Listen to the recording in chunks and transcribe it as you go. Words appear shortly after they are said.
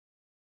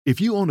If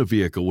you own a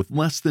vehicle with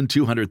less than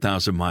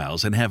 200,000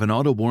 miles and have an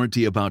auto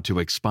warranty about to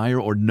expire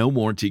or no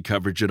warranty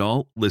coverage at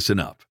all,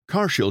 listen up.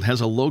 CarShield has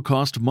a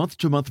low-cost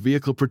month-to-month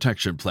vehicle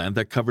protection plan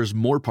that covers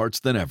more parts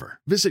than ever.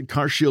 Visit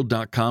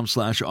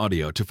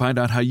carshield.com/audio to find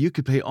out how you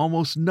could pay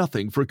almost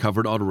nothing for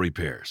covered auto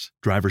repairs.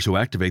 Drivers who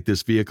activate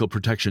this vehicle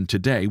protection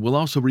today will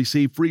also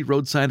receive free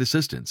roadside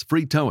assistance,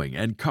 free towing,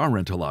 and car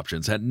rental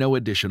options at no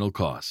additional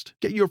cost.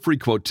 Get your free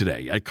quote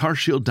today at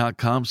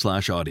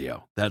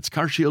carshield.com/audio. That's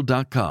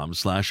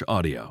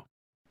carshield.com/audio.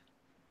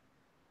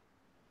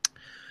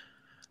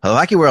 Hello,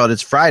 Hockey World.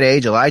 It's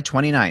Friday, July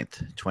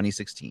 29th,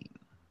 2016.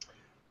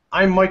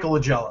 I'm Michael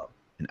Agello.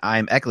 And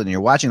I'm Eklund, and you're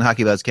watching the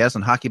HockeyBuzzCast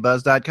on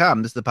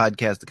HockeyBuzz.com. This is the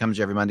podcast that comes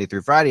every Monday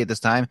through Friday at this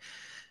time,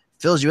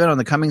 fills you in on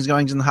the comings,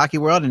 goings in the hockey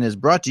world, and is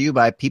brought to you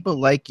by people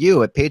like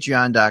you at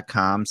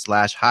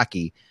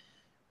patreon.com/hockey,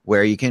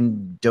 where you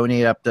can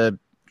donate up to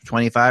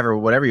 $25 or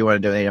whatever you want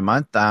to donate a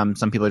month.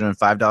 Some people are doing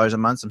 $5 a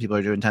month. Some people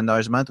are doing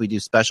 $10 a month. We do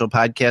special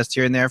podcasts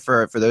here and there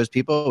for those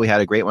people. We had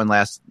a great one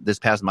this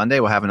past Monday.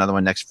 We'll have another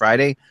one next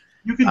Friday.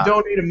 You can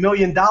donate $1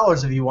 million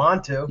if you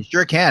want to. You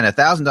sure can.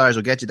 $1,000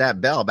 will get you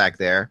that bell back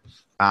there.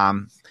 But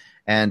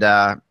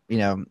not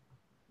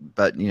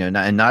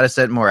a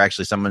cent more.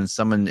 Actually,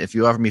 someone, if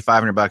you offer me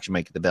 $500, you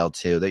might get the bell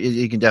too.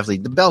 You can definitely,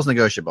 the bell's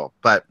negotiable,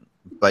 but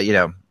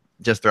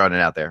just throwing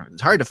it out there.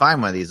 It's hard to find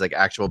one of these like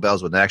actual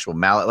bells with an actual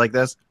mallet like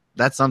this.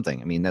 That's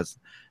something. I mean, that's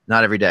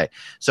not every day.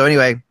 So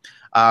anyway,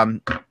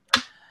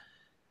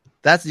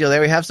 that's the deal there.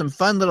 We have some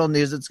fun little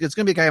news. It's going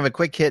to be kind of a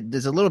quick hit.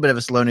 There's a little bit of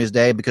a slow news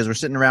day because we're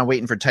sitting around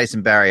waiting for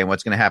Tyson Barrie and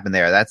what's going to happen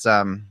there. That's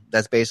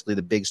basically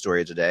the big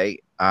story of today.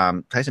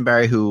 Tyson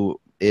Barrie,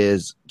 who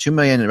is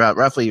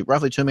roughly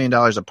 $2 million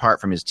apart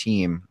from his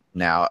team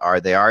now,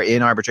 they are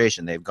in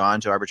arbitration. They've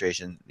gone to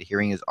arbitration. The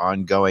hearing is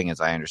ongoing,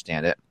 as I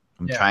understand it.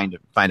 I'm trying to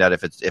find out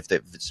if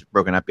it's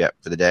broken up yet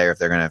for the day or if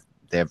they're going to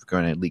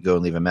go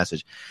and leave a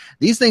message.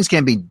 These things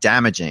can be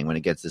damaging when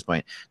it gets to this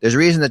point. There's a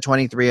reason that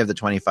 23 of the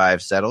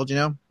 25 settled.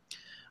 This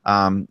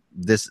one,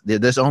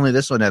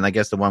 and I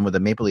guess the one with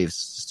the Maple Leafs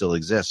still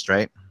exists,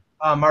 right?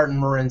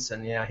 Martin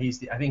Marincin, yeah, I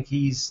think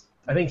his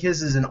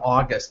is in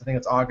August. I think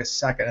it's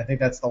August 2nd. I think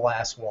that's the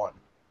last one.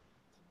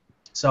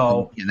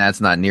 So, and that's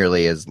not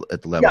nearly as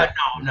at the level. Yeah,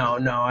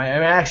 no. I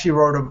actually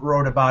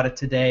wrote about it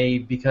today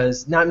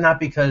because not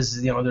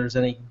because there's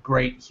any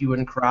great hue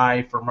and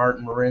cry for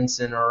Martin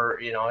Marincin or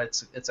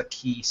it's a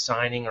key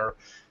signing or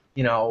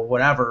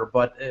whatever,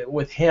 but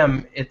with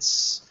him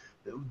it's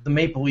the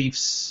Maple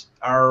Leafs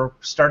are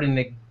starting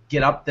to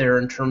get up there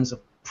in terms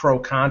of pro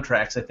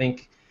contracts. I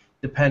think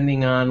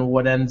depending on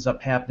what ends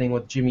up happening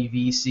with Jimmy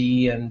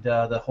Vesey and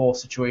the whole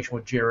situation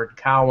with Jared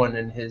Cowan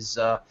and his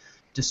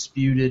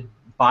disputed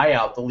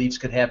buyout, the Leafs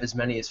could have as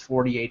many as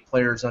 48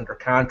 players under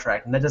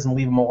contract, and that doesn't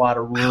leave them a lot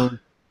of room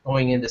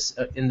going into the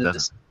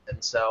season.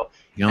 So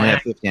you only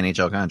have 50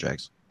 NHL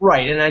contracts.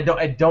 Right, and I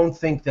don't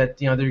think that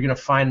they're going to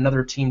find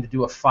another team to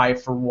do a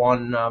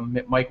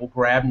 5-for-1 Michael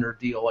Grabner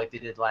deal like they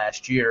did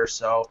last year.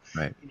 So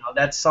right.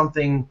 That's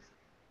something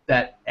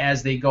that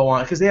as they go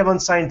on, because they have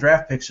unsigned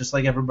draft picks just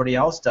like everybody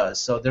else does,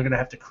 so they're going to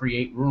have to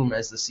create room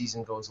as the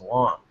season goes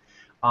along.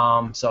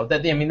 So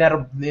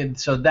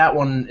that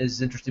one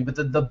is interesting. But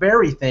the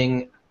Barrie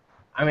thing,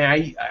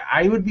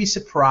 I would be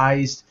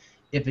surprised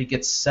if it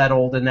gets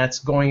settled, and that's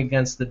going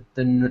against the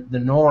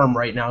norm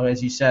right now.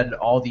 As you said,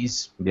 all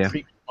these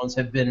treatment loans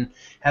have been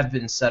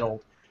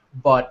settled,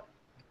 but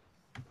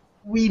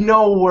we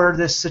know where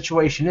this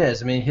situation is.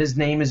 His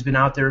name has been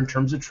out there in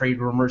terms of trade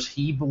rumors.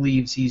 He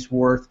believes he's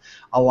worth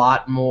a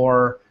lot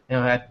more.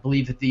 I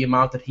believe that the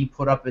amount that he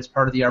put up as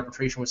part of the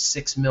arbitration was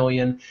 $6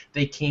 million.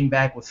 They came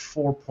back with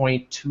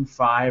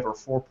 4.25 or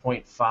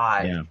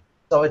 4.5. Yeah.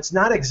 So it's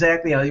not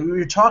exactly.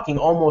 We're talking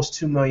almost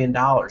 $2 million.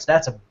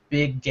 That's a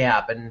big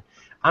gap, and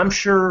I'm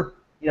sure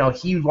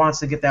he wants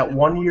to get that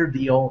 1-year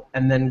deal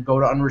and then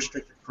go to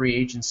unrestricted free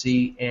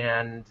agency,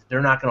 and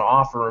they're not going to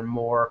offer him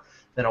more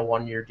than a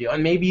 1-year deal.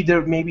 And maybe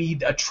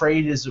a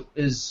trade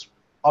is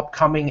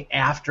upcoming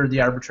after the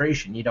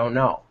arbitration. You don't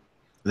know.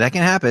 That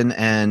can happen,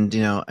 and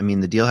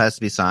the deal has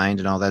to be signed,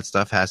 and all that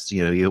stuff has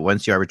to.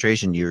 Once the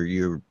arbitration,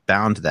 you're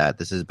bound to that.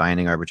 This is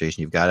binding arbitration.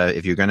 You've got to,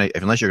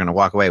 unless you're going to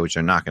walk away, which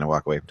they're not going to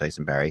walk away from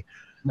Tyson Barrie.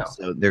 No.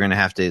 So they're going to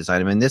have to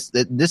sign him. And this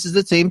is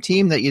the same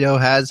team that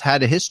has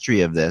had a history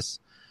of this,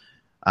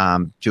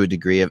 to a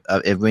degree.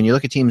 When you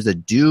look at teams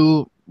that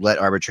do let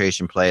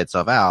arbitration play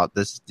itself out,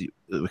 the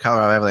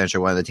Colorado Avalanche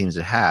are one of the teams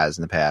that has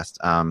in the past.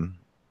 And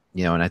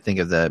I think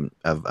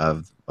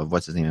of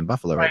what's his name in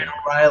Buffalo right now.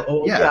 Ryan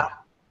O'Reilly. Yeah.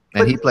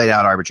 And he played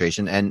out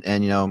arbitration, and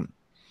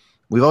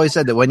we've always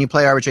said that when you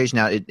play arbitration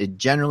out, it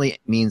generally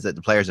means that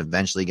the player's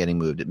eventually getting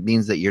moved. It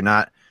means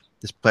that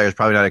this player's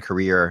probably not a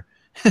career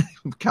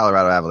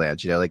Colorado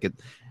Avalanche.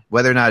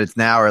 Whether or not it's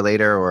now or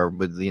later or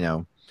with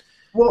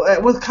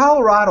Well, with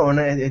Colorado, and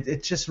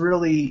it's just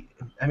really,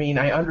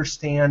 I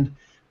understand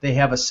they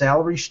have a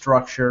salary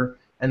structure,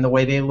 and the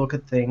way they look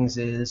at things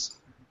is,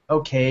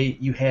 okay,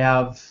 you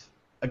have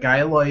a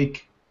guy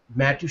like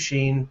Matt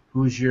Duchene,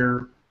 who's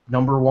your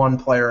number one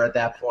player at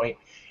that point,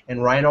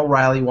 and Ryan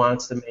O'Reilly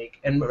wants to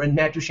make, and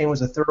Matt Duchene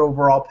was a 3rd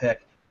overall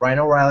pick. Ryan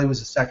O'Reilly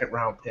was a 2nd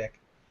round pick.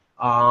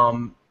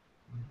 Ryan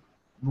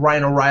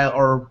O'Reilly,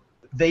 or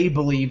they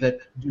believe that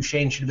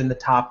Duchene should have been the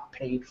top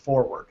paid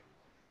forward.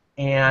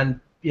 And,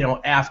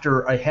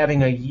 after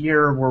having a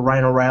year where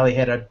Ryan O'Reilly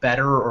had a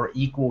better or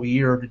equal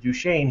year to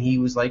Duchene, he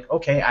was like,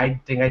 okay,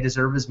 I think I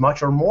deserve as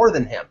much or more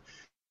than him.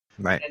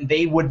 Right. And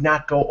they would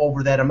not go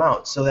over that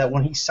amount. So that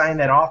when he signed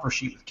that offer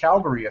sheet with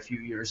Calgary a few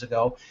years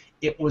ago,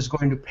 it was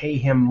going to pay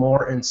him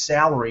more in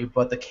salary,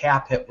 but the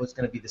cap hit was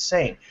going to be the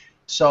same.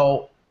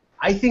 So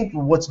I think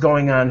what's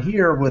going on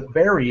here with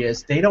Barrie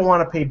is they don't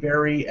want to pay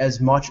Barrie as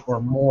much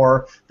or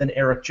more than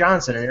Eric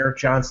Johnson, and Eric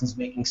Johnson's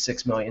making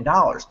 $6 million.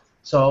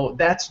 So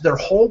they're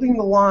holding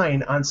the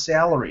line on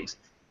salaries.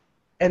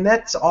 And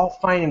that's all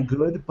fine and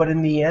good, but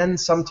in the end,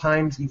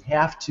 sometimes you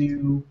have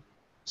to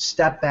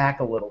step back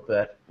a little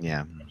bit.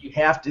 Yeah. You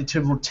have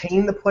to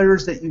retain the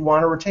players that you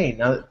want to retain.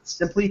 Now,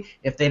 simply,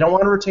 if they don't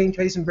want to retain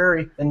Tyson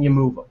Barrie, then you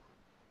move them.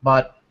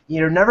 But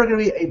you're never going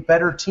to be a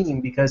better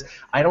team because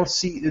I don't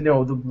see, the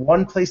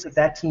one place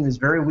that team is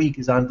very weak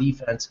is on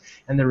defense,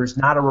 and there is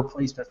not a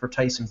replacement for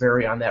Tyson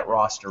Barrie on that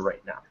roster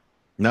right now.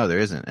 No, there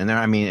isn't.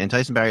 And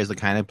Tyson Barrie is the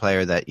kind of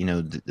player that,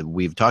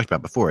 we've talked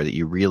about before, that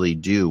you really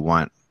do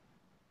want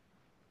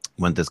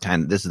this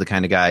is the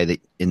kind of guy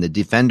that in the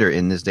defender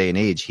in this day and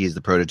age, he's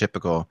the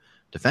prototypical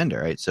defender,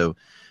 right? So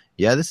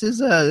yeah, this is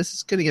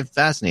going to get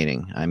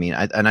fascinating. I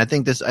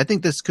think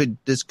this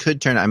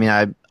could turn.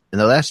 I in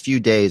the last few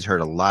days heard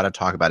a lot of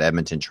talk about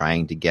Edmonton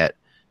trying to get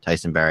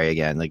Tyson Barrie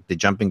again, like the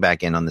jumping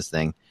back in on this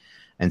thing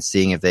and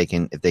seeing if they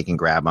can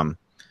grab him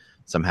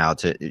somehow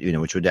to,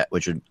 which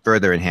would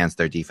further enhance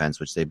their defense,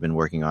 which they've been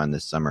working on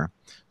this summer.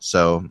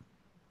 So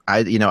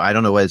I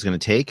don't know what it's going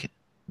to take,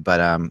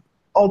 but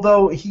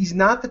although he's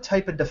not the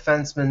type of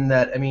defenseman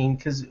that,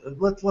 because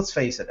let's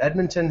face it,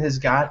 Edmonton has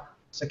got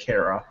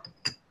Sekera.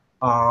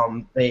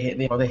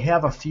 They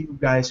have a few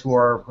guys who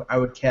are, I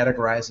would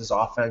categorize as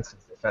offensive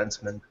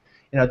defensemen.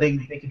 They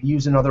could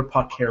use another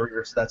puck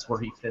carrier, so that's where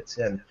he fits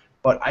in.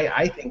 But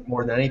I think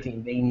more than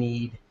anything, they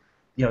need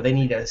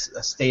a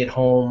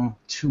stay-at-home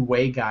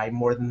two-way guy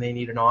more than they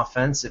need an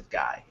offensive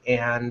guy.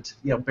 And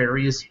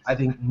Barrie is, I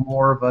think,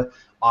 more of a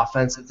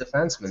offensive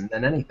defenseman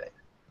than anything.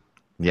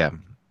 Yeah.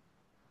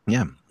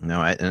 Yeah,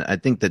 no, I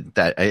think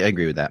that I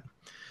agree with that.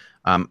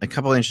 A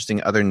couple of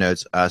interesting other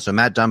notes. So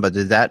Matt Dumba,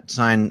 did that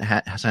signing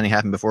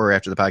happen before or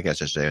after the podcast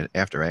yesterday?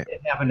 After, right?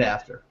 It happened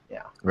after,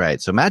 yeah.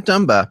 Right. So Matt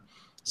Dumba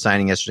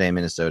signing yesterday in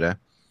Minnesota.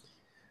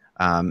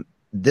 When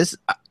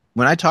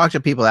I talk to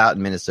people out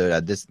in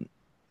Minnesota,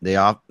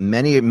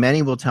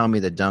 many will tell me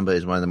that Dumba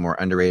is one of the more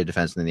underrated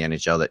defensemen in the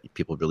NHL that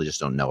people really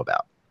just don't know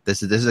about.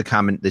 This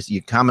is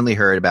you commonly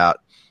heard about,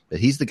 that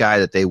he's the guy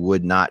that they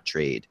would not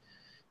trade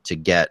to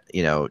get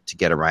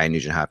a Ryan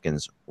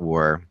Nugent-Hopkins,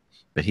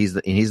 but he's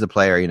the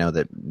player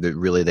that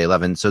really they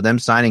love, and so them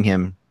signing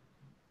him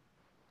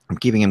and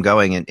keeping him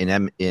going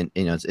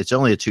it's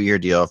only a 2-year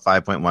deal,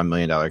 $5.1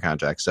 million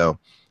contract, so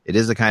it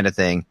is the kind of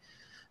thing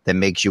that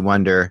makes you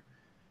wonder,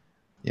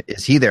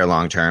 is he there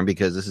long term?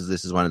 Because this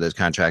is one of those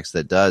contracts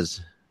that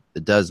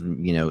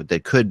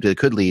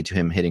could lead to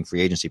him hitting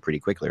free agency pretty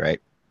quickly, right?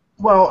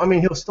 Well,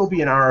 he'll still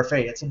be an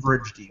RFA. It's a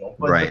bridge deal,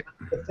 but right.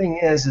 The thing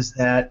is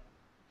that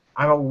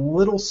I'm a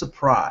little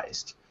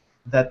surprised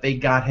that they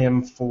got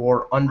him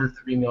for under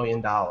 $3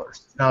 million.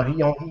 Now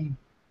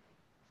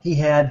he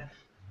had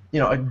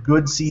a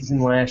good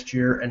season last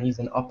year, and he's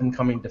an up and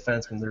coming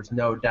defenseman. There's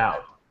no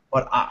doubt.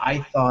 But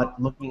I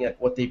thought, looking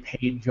at what they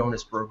paid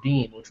Jonas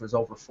Brodin, which was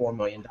over $4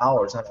 million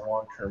on a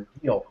long-term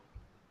deal,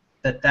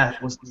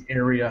 that was the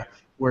area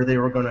where they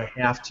were going to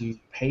have to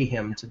pay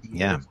him to be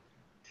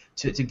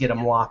to get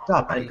him locked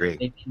up. I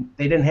agree.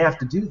 They didn't have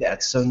to do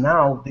that, so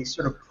now they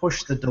sort of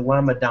push the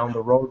dilemma down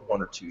the road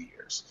 1 or 2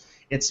 years.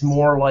 It's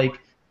more like,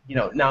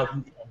 now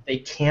they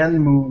can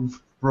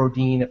move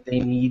Brodin if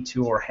they need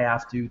to or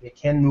have to. They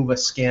can move a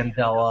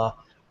Scandella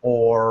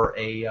or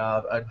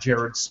a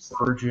Jared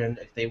Spurgeon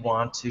if they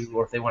want to,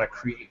 or if they want to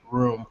create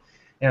room.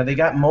 They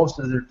got most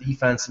of their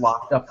defense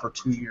locked up for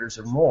 2 years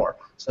or more,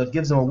 so it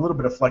gives them a little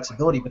bit of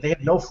flexibility, but they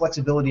have no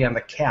flexibility on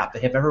the cap. They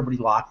have everybody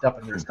locked up,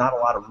 and there's not a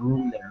lot of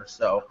room there.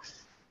 So,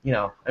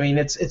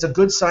 it's a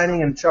good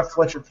signing, and Chuck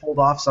Fletcher pulled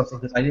off something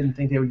because I didn't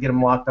think they would get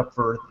him locked up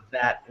for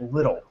that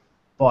little,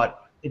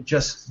 but it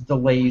just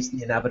delays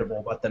the inevitable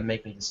about them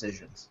making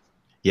decisions.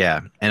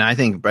 Yeah, and I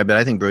think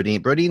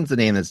Brodin's the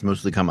name that's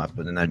mostly come up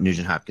in the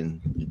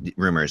Nugent-Hopkins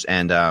rumors,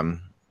 and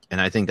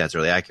I think that's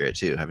really accurate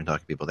too. Having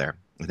talked to people there,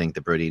 I think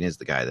that Brodin is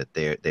the guy that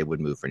they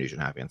would move for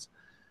Nugent-Hopkins.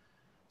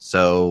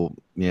 So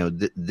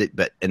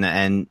but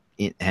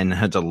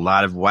there's a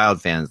lot of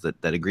Wild fans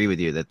that agree with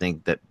you, that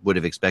think that would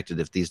have expected,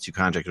 if these two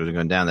contracts would have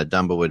gone down, that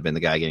Dumba would have been the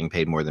guy getting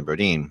paid more than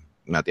Brodin,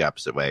 not the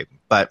opposite way.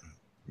 But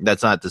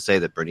that's not to say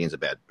that Brodin's a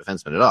bad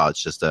defenseman at all.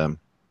 It's just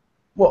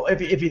well,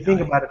 if you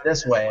think about it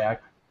this way.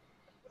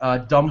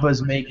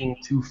 Dumba's making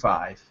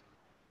 2.5.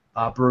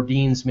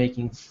 Brodin's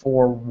making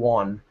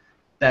 4.1.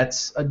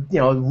 That's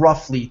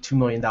roughly $2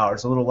 million, a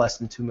little less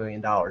than $2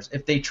 million.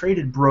 If they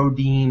traded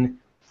Brodin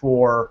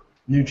for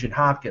Nugent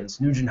Hopkins.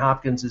 Nugent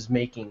Hopkins is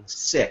making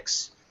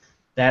 $6.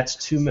 That's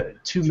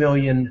 $2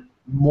 million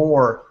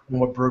more than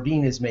what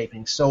Brodeen is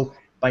making. So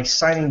by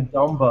signing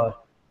Dumba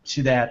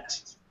to that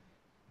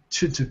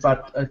to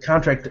about a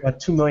contract about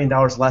 $2 million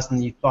less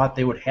than you thought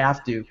they would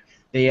have to,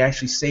 they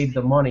actually saved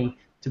the money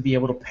to be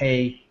able to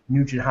pay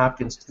Nugent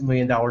Hopkins $2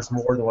 million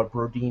more than what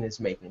Brodeen is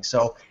making.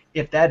 So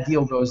if that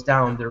deal goes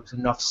down, there's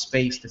enough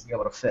space to be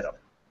able to fit him.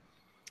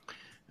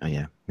 Oh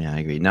yeah, I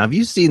agree. Now, have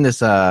you seen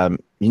this? Are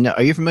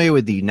you familiar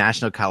with the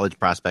National College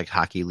Prospect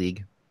Hockey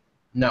League?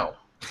 No.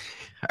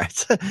 All right,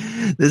 so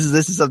this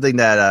is something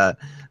that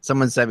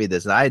someone sent me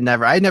this. I had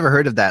never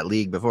heard of that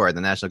league before, the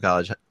National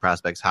College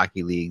Prospects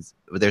Hockey Leagues.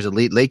 But there's a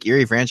Lake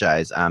Erie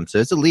franchise, so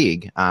it's a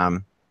league.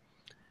 And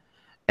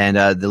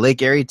the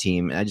Lake Erie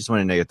team, and I just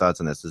want to know your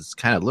thoughts on this. It's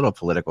kind of a little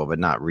political, but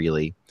not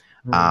really.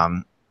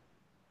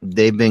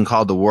 They've been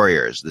called the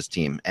Warriors, this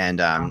team.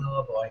 And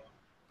oh boy.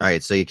 All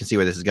right, so you can see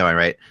where this is going,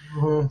 right?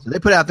 Mm-hmm. So they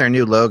put out their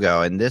new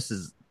logo, and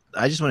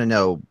I just want to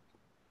know,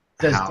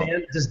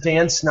 does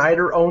Dan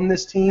Snyder own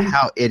this team?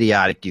 How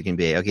idiotic you can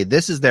be. Okay,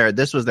 this was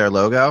their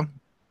logo.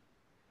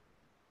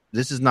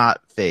 This is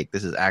not fake.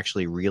 This is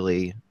actually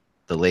really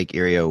the Lake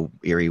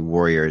Erie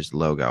Warriors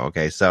logo.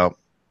 Okay, so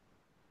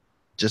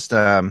just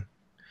I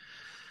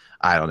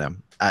don't know.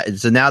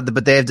 So now,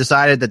 but they have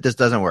decided that this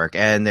doesn't work,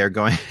 and they're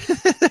going.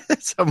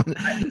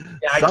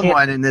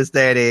 Someone in this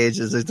day and age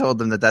has told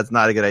them that that's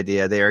not a good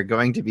idea. They are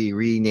going to be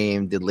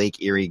renamed the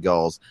Lake Erie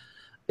Gulls.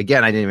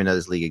 Again, I didn't even know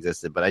this league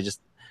existed, but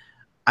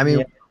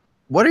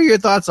what are your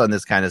thoughts on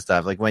this kind of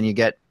stuff? Like when you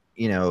get,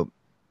 the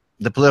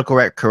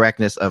political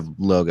correctness of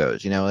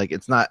logos.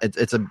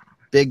 It's a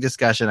big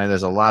discussion, and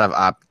there's a lot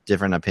of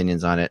different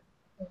opinions on it.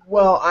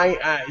 Well,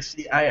 I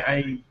see.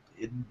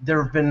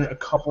 There have been a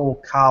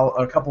couple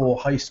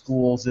high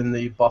schools in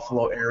the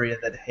Buffalo area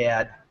that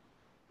had,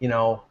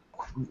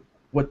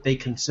 what they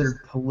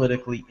considered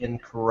politically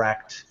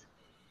incorrect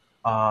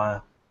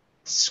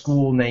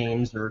school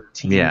names or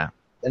teams. Yeah.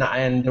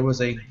 And there was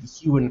a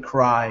hue and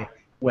cry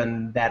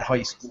when that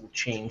high school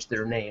changed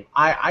their name.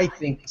 I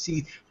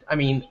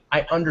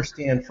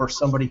understand for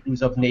somebody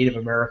who's of Native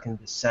American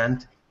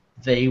descent,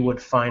 they would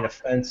find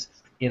offense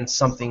in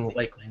something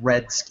like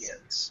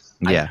Redskins.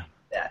 Yeah.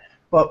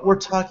 But we're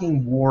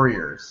talking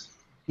Warriors.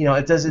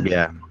 It doesn't.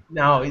 Yeah.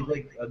 Now,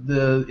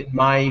 in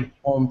my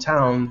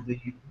hometown, the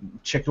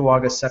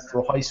Chickawaga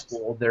Central High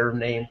School, their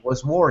name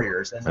was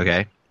Warriors,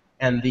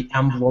 and the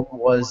emblem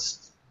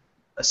was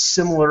a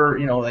similar,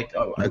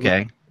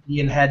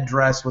 Indian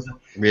headdress with a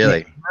really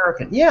Native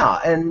American. Yeah,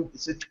 and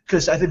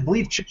because I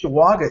believe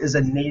Chickawaga is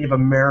a Native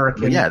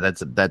American. Well, yeah,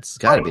 that's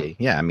got to be.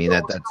 Yeah,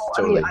 that's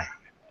totally.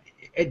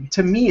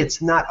 To me,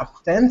 it's not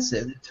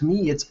offensive. To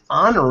me, it's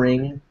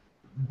honoring.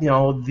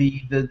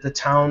 The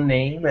town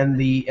name and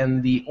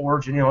the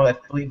origin. I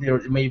believe there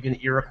may have been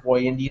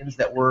Iroquois Indians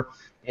that were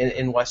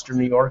in Western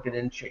New York and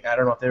I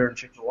don't know if they were in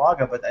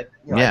Chickawaga, but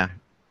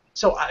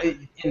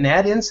in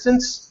that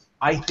instance,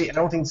 I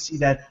don't see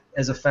that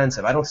as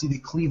offensive. I don't see the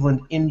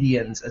Cleveland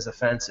Indians as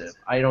offensive.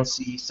 I don't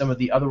see some of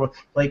the other ones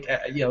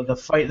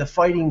the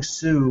Fighting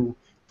Sioux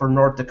for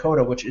North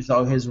Dakota, which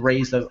has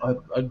raised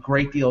a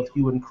great deal of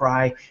hue and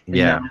cry.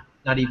 And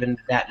not even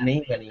that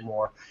name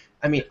anymore.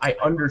 I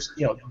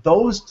understand.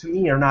 Those to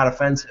me are not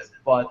offensive,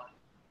 but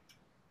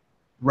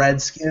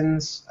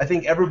Redskins. I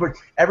think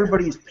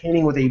everybody's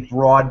painting with a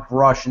broad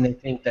brush, and they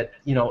think that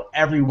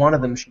every one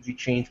of them should be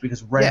changed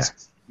because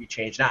Redskins should be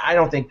changed. Now, I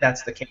don't think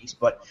that's the case,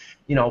 but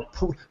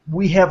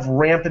we have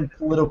rampant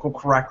political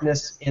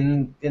correctness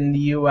in the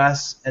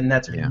U.S., and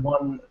that's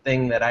one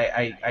thing that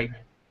I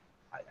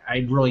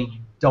really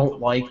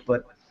don't like,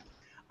 but.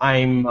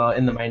 I'm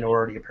in the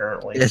minority,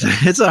 apparently.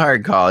 It's a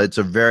hard call. It's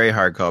a very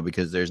hard call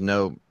because there's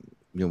no.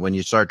 When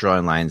you start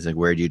drawing lines, like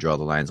where do you draw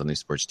the lines on these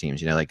sports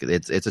teams?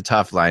 It's a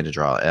tough line to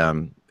draw.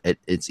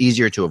 It's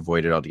easier to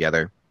avoid it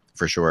altogether,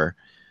 for sure.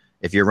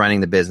 If you're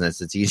running the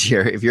business, it's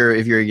easier. If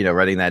you're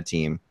running that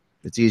team,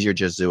 it's easier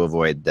just to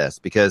avoid this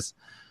because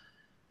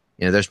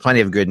there's plenty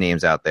of good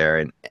names out there.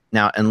 And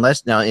now in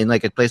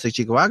like a place like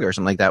Chickawaga or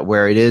something like that,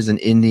 where it is an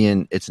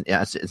Indian, it's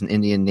an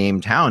Indian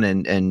named town,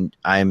 and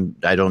I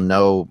don't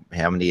know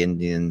how many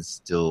Indians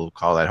still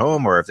call that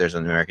home, or if there's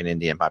an American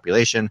Indian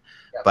population,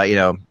 but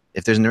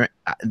if there's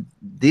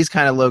these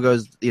kind of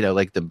logos,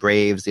 like the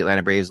Braves, the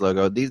Atlanta Braves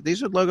logo,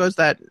 these are logos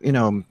that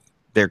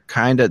they're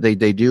kind of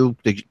the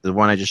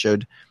one I just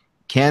showed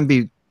can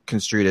be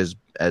construed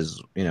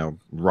as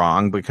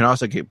wrong, but can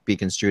also be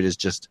construed as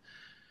just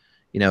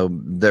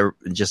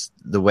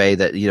the way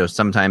that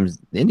sometimes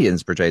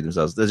Indians portray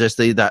themselves. There's just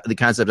the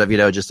concept of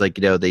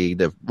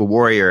the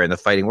warrior and the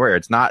fighting warrior.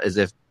 It's not as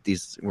if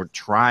these were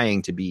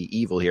trying to be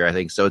evil here. I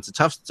think so. It's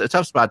a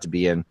tough spot to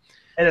be in.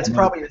 And it's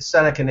probably the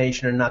Seneca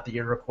Nation and not the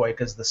Iroquois,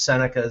 because the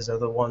Senecas are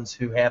the ones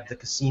who have the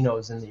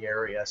casinos in the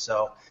area.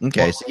 So I'd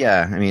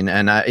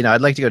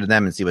like to go to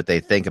them and see what they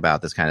think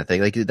about this kind of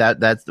thing. Like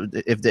that's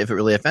if it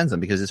really offends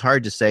them, because it's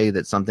hard to say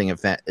that something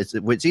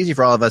it's easy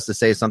for all of us to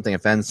say something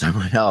offends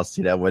someone else,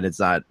 when it's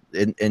not,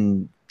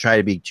 and try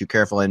to be too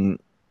careful. And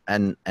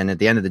and at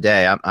the end of the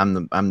day,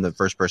 I'm the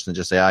first person to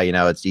just say,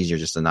 it's easier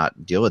just to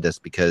not deal with this,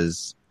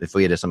 because if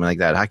we had something like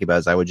that at Hockey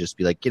Buzz, I would just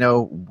be like,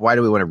 why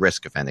do we want to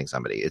risk offending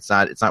somebody? It's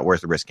not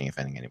worth risking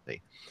offending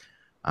anybody.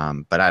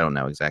 But I don't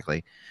know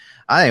exactly.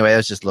 Anyway,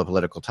 that's just a little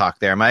political talk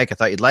there, Mike. I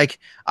thought you'd like.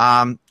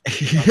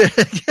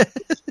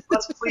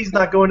 Let's please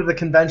not go into the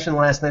convention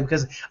last night,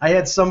 because I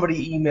had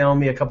somebody email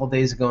me a couple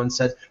days ago and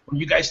said, when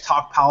you guys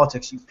talk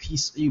politics,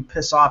 you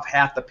piss off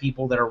half the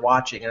people that are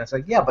watching. And I was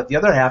like, yeah, but the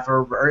other half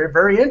are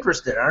very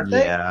interested, aren't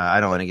they? Yeah, I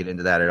don't want to get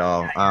into that at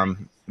all.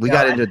 We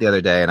got into it the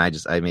other day, and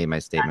I made my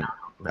statement.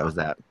 That was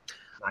that.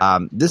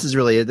 This is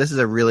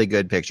a really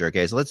good picture.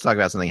 Okay, so let's talk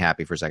about something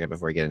happy for a second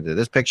before we get into it.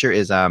 This picture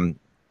is I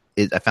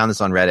found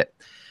this on Reddit.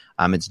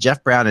 It's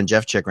Jeff Brown and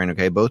Jeff Chikrin,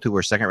 okay, both who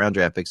were second-round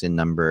draft picks in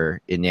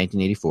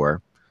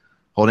 1984,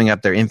 holding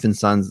up their infant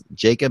sons,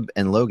 Jacob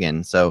and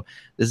Logan. So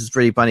this is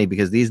pretty funny,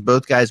 because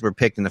both guys were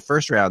picked in the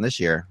first round this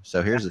year.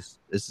 So this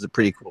is a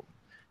pretty cool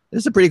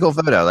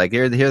photo. Like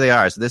here they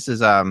are. So this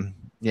is wow,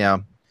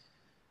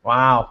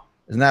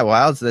 isn't that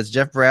wild? So that's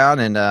Jeff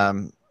Brown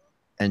and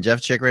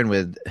Jeff Chikrin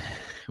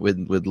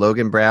with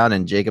Logan Brown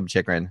and Jacob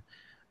Chikrin,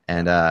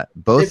 and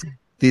both.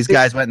 These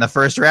guys went in the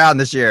first round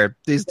this year.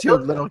 These two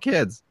little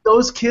kids.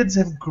 Those kids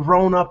have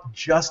grown up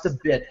just a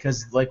bit,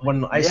 because like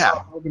when I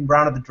saw Logan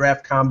Brown at the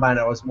draft combine,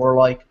 I was more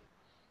like,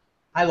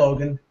 "Hi,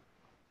 Logan,"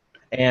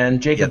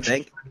 and Jacob.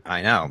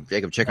 I know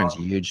Jacob Chikrin's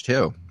huge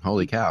too.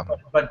 Holy cow!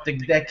 But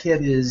that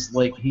kid is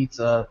like he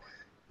could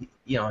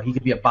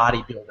be a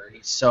bodybuilder.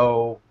 He's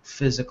so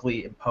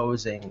physically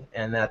imposing,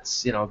 and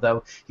that's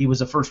though he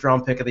was a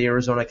first-round pick of the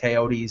Arizona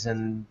Coyotes,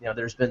 and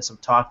there's been some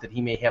talk that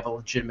he may have a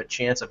legitimate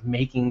chance of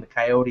making the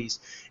Coyotes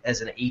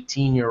as an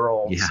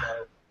 18-year-old. Yeah.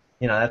 So,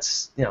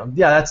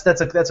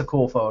 that's a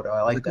cool photo.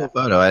 I like that.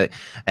 Cool photo.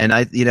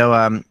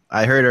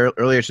 I heard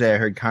earlier today. I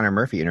heard Connor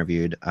Murphy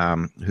interviewed,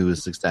 who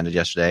was extended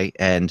yesterday,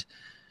 and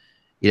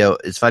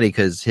it's funny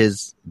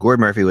because Gord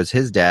Murphy was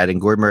his dad,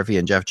 and Gord Murphy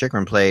and Jeff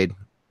Chikrin played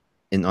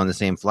on the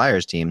same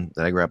Flyers team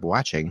that I grew up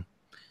watching.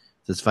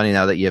 So it's funny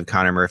now that you have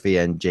Connor Murphy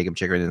and Jacob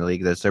Chikrin in the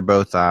league. They're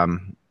both,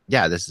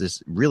 this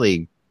is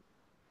really,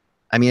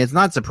 it's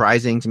not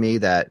surprising to me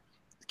that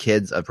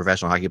kids of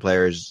professional hockey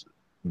players,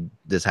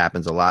 this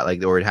happens a lot,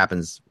 or it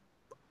happens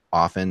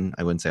often.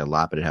 I wouldn't say a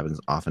lot, but it happens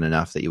often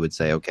enough that you would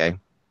say, okay.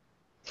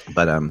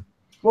 But,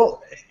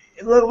 well,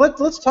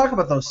 let's talk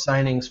about those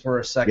signings for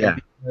a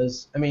second,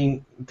 because,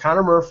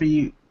 Connor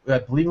Murphy, I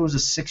believe it was a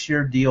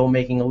 6-year deal,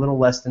 making a little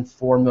less than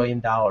 $4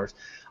 million.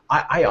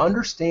 I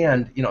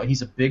understand,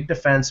 he's a big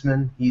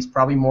defenseman. He's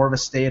probably more of a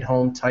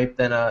stay-at-home type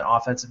than an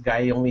offensive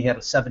guy. He only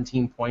had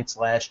 17 points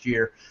last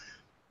year.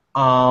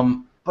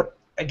 But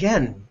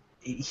again,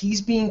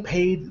 he's being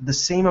paid the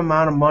same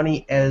amount of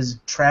money as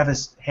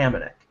Travis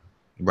Hamonic.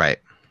 Right.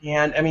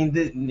 And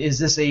is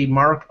this a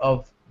mark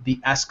of the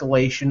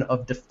escalation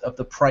of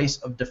the price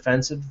of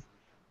defensive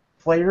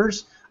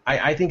players?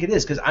 I think it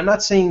is, because I'm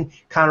not saying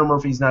Connor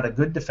Murphy's not a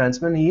good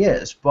defenseman. He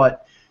is,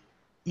 but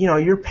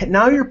you're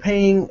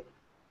paying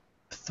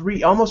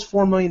almost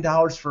 $4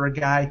 million for a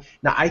guy.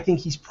 Now I think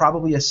he's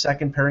probably a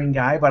second pairing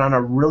guy, but on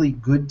a really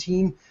good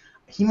team,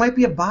 he might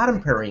be a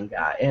bottom pairing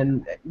guy,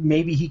 and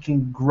maybe he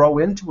can grow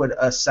into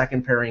a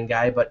second pairing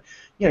guy. But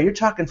you're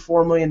talking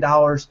 $4 million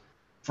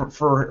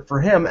for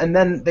him, and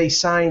then they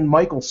signed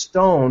Michael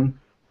Stone,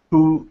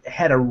 who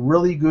had a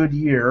really good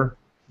year.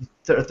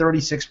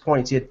 36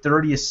 points. He had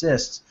 30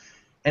 assists,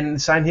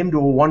 and signed him to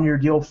a 1-year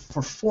deal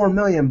for $4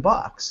 million.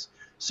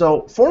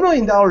 So $4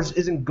 million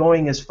isn't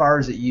going as far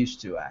as it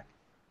used to, Ak.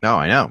 No,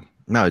 I know.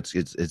 No, it's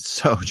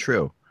so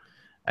true.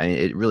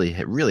 It really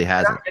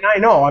hasn't. And I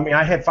know.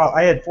 I had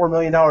 $4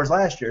 million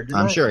last year.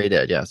 I'm sure he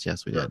did.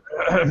 Yes, we did.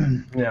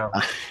 Yeah.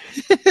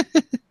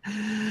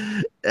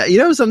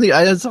 Something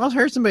I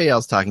heard somebody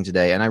else talking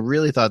today, and I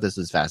really thought this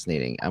was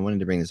fascinating. I wanted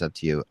to bring this up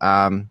to you.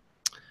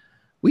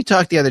 We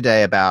talked the other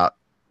day about.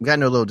 We got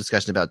into a little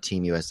discussion about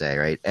Team USA,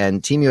 right?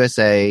 And Team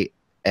USA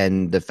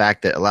and the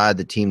fact that a lot of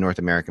the Team North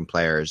American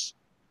players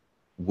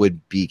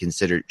should be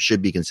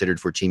considered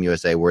for Team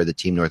USA were the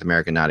Team North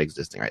America not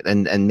existing, right?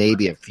 And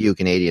maybe a few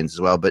Canadians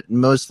as well, but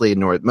mostly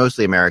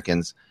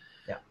Americans.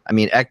 Yeah.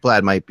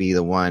 Ekblad might be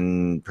the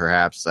one,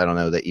 perhaps, I don't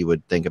know, that you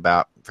would think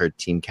about for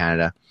Team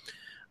Canada.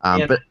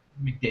 But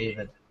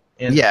McDavid.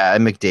 And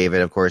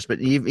McDavid, of course. But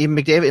even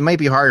McDavid, it might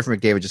be harder for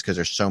McDavid just because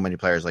there's so many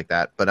players like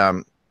that.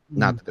 But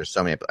not that there's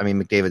so many.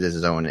 McDavid is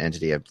his own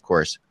entity, of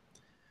course.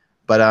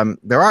 But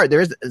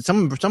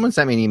someone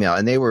sent me an email,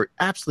 and they were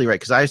absolutely right,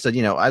 because I said,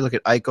 I look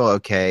at Eichel,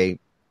 okay.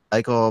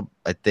 Eichel,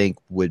 I think,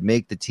 would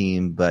make the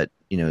team, but,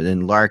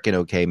 then Larkin,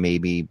 okay,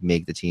 maybe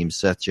make the team.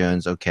 Seth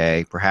Jones,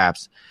 okay,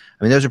 perhaps.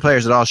 Those are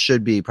players that all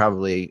should be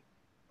probably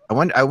 –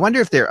 I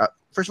wonder if they're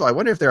first of all, I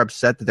wonder if they're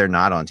upset that they're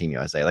not on Team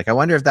USA. I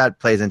wonder if that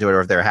plays into it,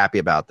 or if they're happy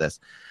about this.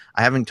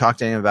 I haven't talked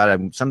to anyone about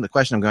it. Some of the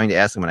question I'm going to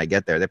ask them when I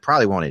get there, they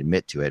probably won't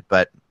admit to it,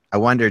 but I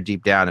wonder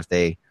deep down if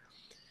they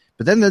 –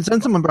 but then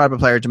someone brought up a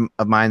player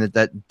of mine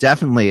that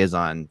definitely is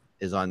on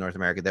North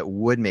America that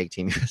would make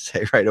Team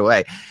USA right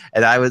away.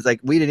 And I was like,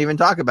 we didn't even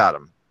talk about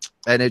him.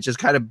 And it just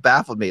kind of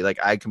baffled me. Like,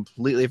 I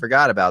completely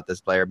forgot about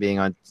this player being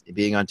on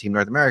Team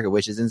North America,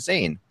 which is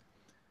insane.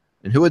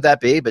 And who would that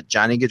be but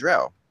Johnny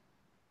Gaudreau?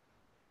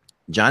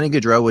 Johnny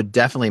Gaudreau would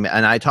definitely,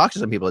 and I talked to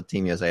some people at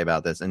Team USA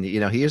about this, and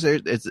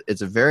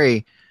it's a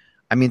very,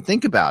 I mean,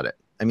 think about it.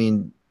 I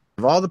mean,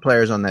 of all the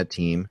players on that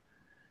team,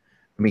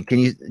 I mean, do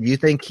you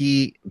think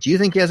he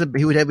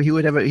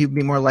would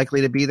be more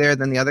likely to be there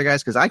than the other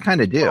guys? Because I kind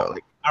of do. Well,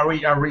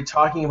 are we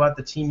talking about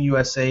the Team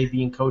USA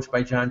being coached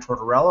by John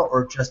Tortorella,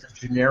 or just a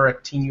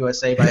generic Team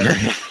USA by?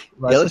 Yeah,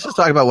 let's just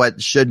talk about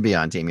what should be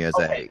on Team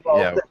USA. Okay,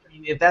 well,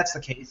 if that's the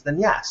case, then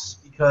yes,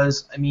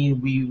 because I mean,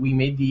 we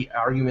made the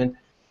argument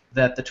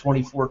that the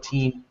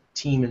 2014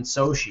 team in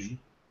Sochi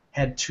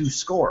had 2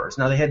 scorers.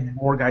 Now they had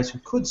more guys who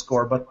could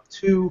score, but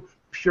 2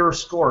 pure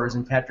scorers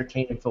in Patrick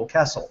Kane and Phil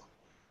Kessel.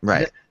 Right.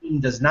 This team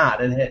does not,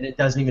 and it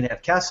doesn't even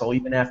have Kessel.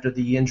 Even after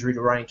the injury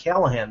to Ryan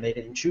Callahan, they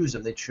didn't choose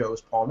him. They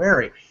chose Paul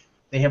Murray.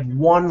 They have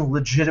one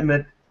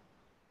legitimate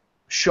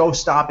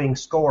show-stopping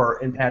scorer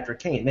in Patrick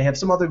Kane. They have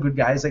some other good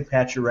guys like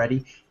Pat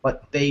Chiaretti,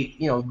 but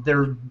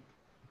they're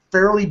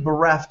fairly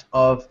bereft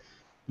of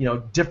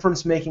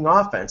difference-making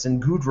offense,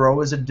 and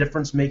Gaudreau is a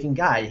difference-making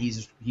guy.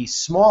 He's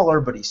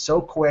smaller, but he's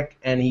so quick,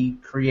 and he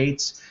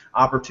creates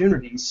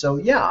opportunities. So,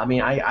 yeah, I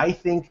mean, I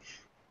think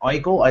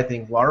Eichel, I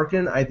think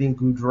Larkin, I think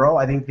Gaudreau,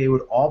 I think they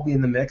would all be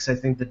in the mix. I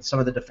think that some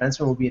of the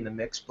defensemen will be in the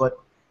mix. But,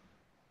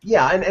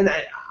 yeah, and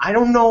I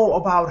don't know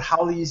about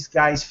how these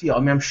guys feel. I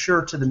mean, I'm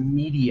sure to the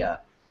media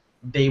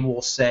they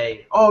will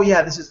say, oh,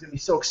 yeah, this is going to be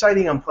so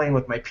exciting. I'm playing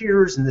with my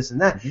peers and this and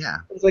that. Yeah.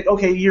 It's like,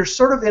 okay, you're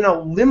sort of in a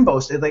limbo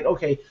state. Like,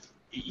 okay,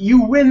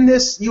 you win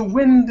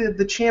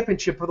the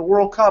championship or the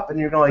World Cup, and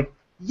you're going like,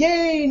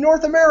 yay,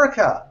 North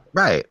America.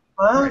 Right.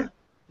 Huh?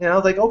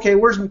 Right. Like, okay,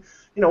 where's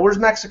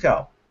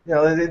Mexico?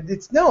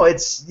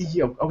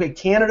 Okay,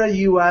 Canada,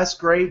 U.S.,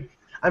 great.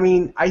 I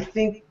mean, I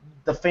think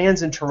the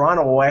fans in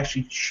Toronto will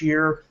actually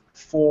cheer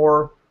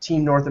for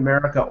Team North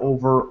America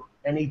over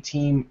any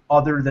team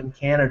other than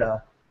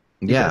Canada.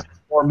 Yeah.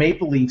 Or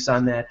Maple Leafs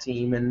on that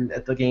team, and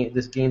at the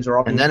games are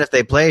up. And then if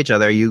they play each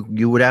other,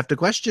 you would have to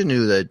question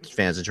who the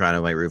fans in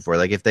Toronto might root for.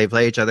 Like if they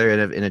play each other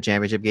in a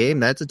championship game,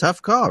 that's a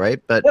tough call,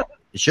 right? But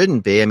it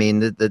shouldn't be. I mean,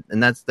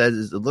 that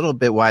is a little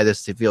bit why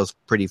this feels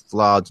pretty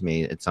flawed to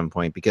me at some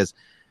point, because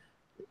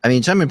I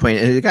mean,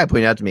 the guy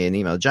pointed out to me in an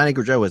email, Johnny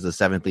Gaudreau was the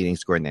 7th leading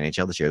scorer in the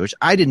NHL this year, which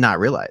I did not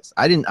realize.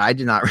 I did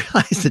not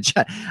realize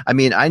that. I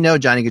mean, I know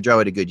Johnny Gaudreau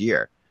had a good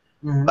year,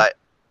 but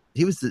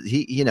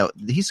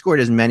he scored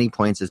as many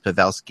points as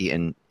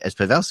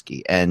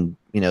Pavelski, and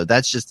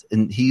that's just,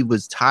 and he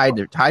was tied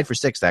for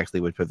 6th actually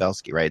with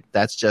Pavelski, right?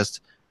 That's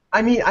just.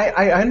 I mean,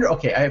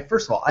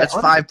 first of all, that's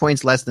 5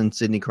 points less than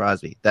Sidney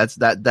Crosby.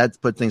 That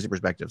puts things in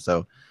perspective.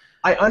 So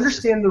I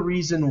understand the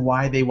reason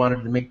why they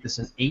wanted to make this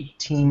an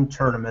 8-team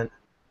tournament,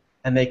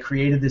 and they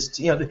created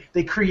this.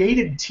 They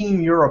created Team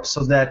Europe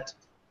so that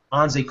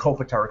Anze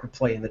Kopitar could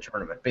play in the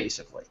tournament.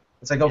 Basically,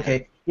 it's like,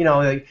 okay, you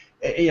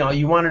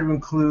wanted to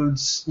include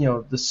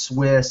the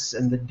Swiss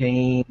and the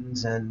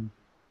Danes and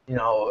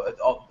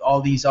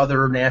all these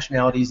other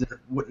nationalities that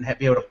wouldn't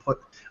be able to put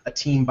a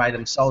team by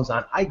themselves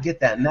on. I get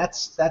that, and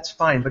that's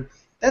fine, but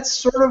that's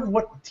sort of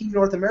what Team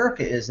North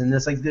America is, and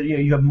it's like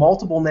you have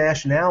multiple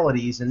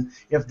nationalities, and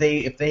if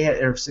they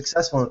are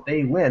successful and if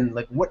they win,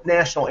 like what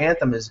national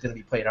anthem is going to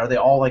be played? Are they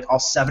all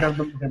 7 of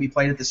them going to be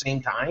played at the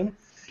same time?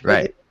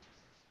 Right.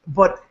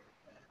 But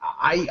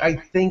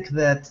I think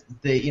that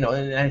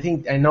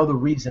and I know the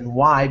reason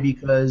why,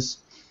 because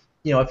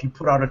if you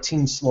put out a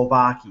Team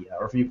Slovakia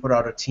or if you put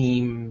out a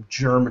Team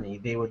Germany,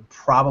 they would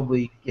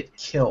probably get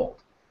killed.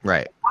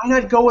 Right. Why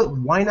not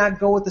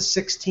go with the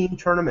 6-team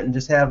tournament and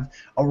just have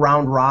a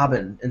round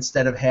robin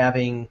instead of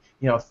having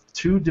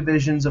 2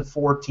 divisions of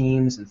 4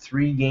 teams and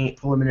 3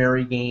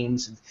 preliminary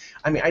games?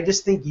 I mean, I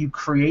just think you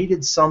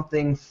created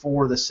something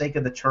for the sake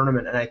of the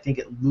tournament, and I think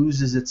it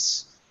loses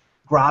its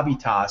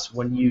gravitas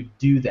when you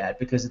do that,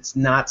 because it's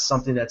not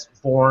something that's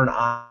born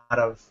out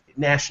of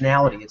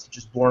nationality. It's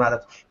just born out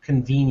of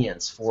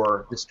convenience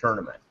for this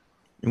tournament.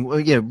 Well,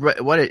 yeah,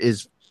 what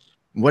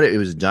it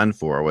was done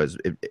for was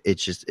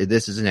this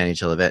is an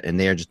NHL event, and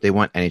they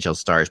want NHL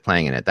stars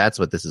playing in it. That's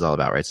what this is all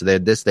about, right? So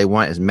they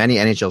want as many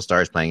NHL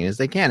stars playing in it as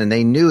they can, and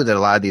they knew that a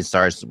lot of these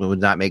stars would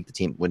not make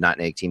Team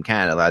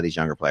Canada. A lot of these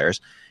younger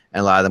players,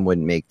 and a lot of them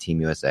wouldn't make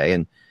Team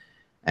USA,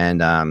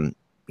 and I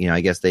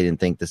guess they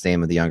didn't think the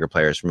same of the younger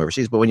players from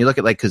overseas. But when you look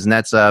at like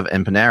Kuznetsov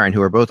and Panarin,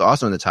 who are both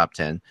also in the top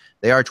 10,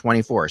 they are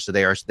 24, so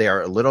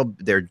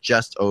they're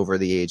just over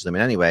the age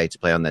limit anyway to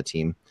play on that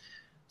team.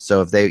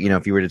 So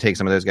if you were to take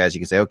some of those guys,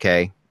 you could say,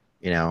 okay,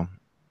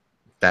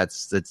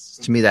 that's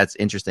to me that's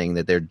interesting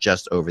that they're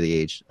just over the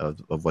age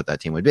of what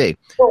that team would be.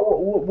 Well,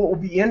 what will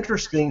be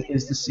interesting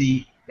is to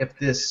see if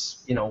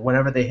this,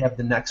 whenever they have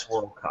the next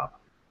World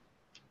Cup,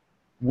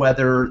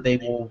 whether they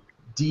will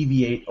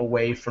deviate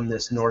away from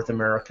this North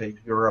America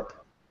Europe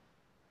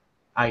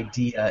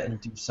idea and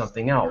do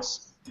something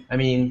else. I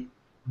mean,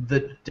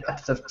 the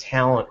depth of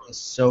talent is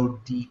so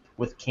deep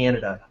with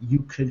Canada, you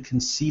could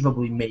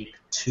conceivably make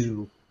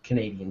 2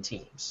 Canadian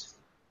teams.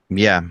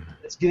 Yeah.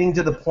 It's getting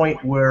to the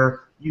point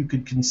where, you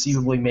could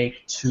conceivably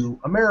make 2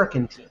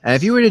 American teams. And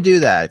if you were to do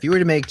that, if you were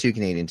to make 2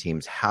 Canadian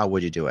teams, how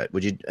would you do it?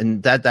 Would you?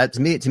 And that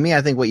to me,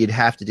 I think what you'd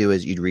have to do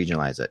is you'd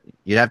regionalize it.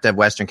 You'd have to have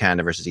Western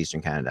Canada versus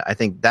Eastern Canada. I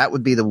think that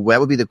would be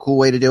the cool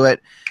way to do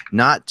it,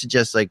 not to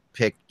just like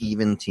pick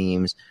even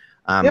teams.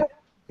 But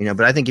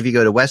I think if you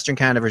go to Western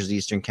Canada versus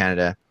Eastern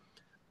Canada,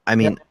 I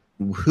mean,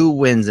 who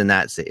wins in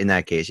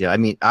that case? I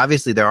mean,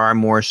 obviously there are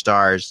more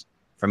stars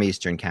from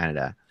Eastern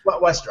Canada.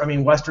 Well,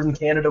 Western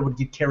Canada would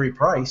get Carey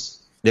Price.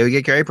 They would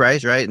get Carey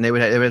Price, right? And they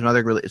would have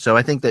another. So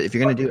I think that if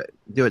you're going to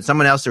do it,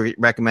 someone else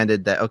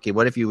recommended that. Okay,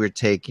 what if you were to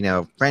take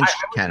French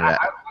Canada?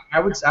 I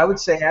would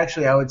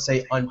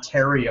say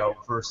Ontario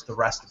versus the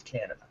rest of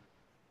Canada.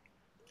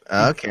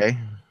 Okay.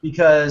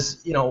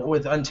 Because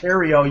with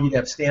Ontario, you'd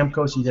have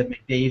Stamkos, you'd have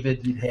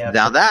McDavid, you'd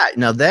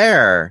have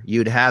there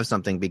you'd have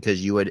something,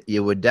 because you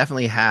would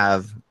definitely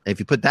have, if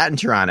you put that in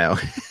Toronto,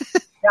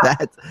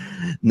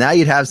 now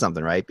you'd have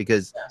something, right?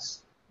 Because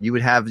you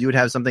would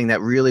have something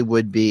that really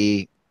would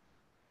be.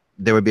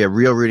 There would be a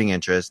real rooting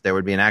interest. There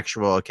would be an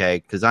actual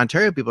because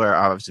Ontario people are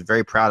obviously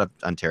very proud of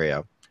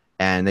Ontario,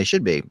 and they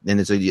should be. And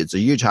it's a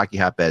huge hockey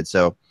hotbed.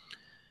 So,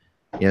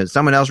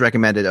 someone else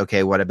recommended.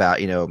 Okay, what about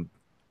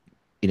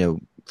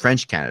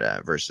French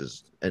Canada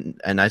versus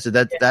and I said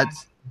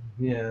that's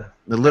a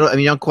little. I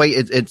mean, you don't quite.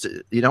 It's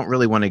you don't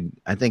really want to.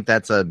 I think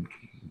that's a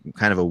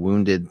kind of a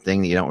wounded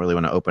thing that you don't really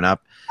want to open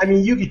up. I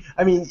mean,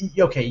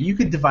 you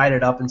could divide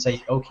it up and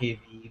say, okay,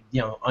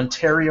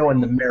 Ontario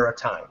and the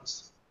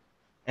Maritimes.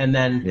 And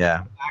then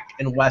back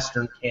in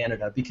Western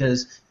Canada,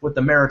 because with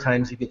the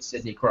Maritimes you get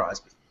Sidney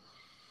Crosby.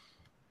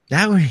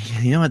 That would,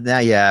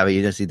 but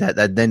you just see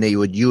that then you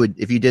would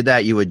if you did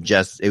that, you would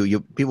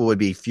people would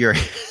be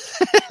furious.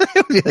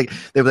 they'd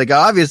be like,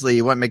 obviously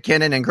you want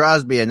McKinnon and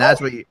Crosby, and that's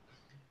what you're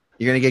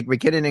going to get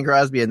McKinnon and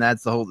Crosby, and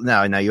that's the whole.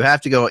 No, you have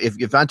to go.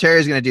 If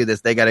Ontario's going to do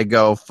this, they got to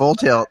go full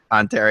tilt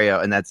Ontario,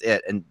 and that's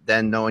it. And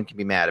then no one can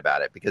be mad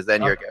about it, because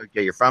then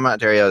you're from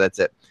Ontario. That's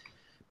it.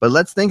 But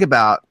let's think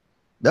about.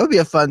 That would be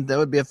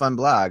a fun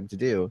blog to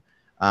do,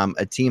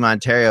 a Team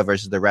Ontario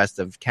versus the rest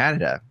of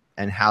Canada,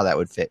 and how that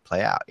would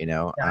play out.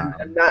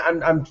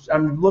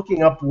 I'm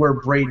looking up where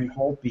Braden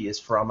Holtby is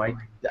from. I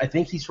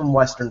think he's from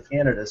Western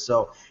Canada.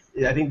 So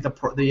I think the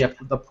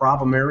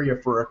problem area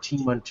for a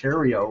Team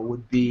Ontario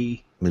would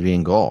be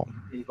in goal.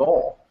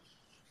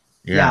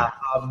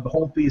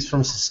 Holtby is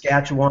from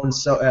Saskatchewan.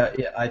 So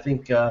I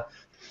think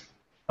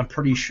I'm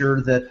pretty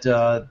sure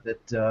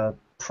that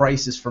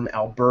Price is from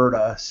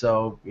Alberta,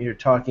 so you're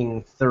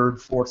talking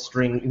third, fourth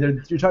string.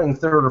 You're talking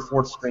third or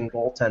fourth string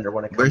goaltender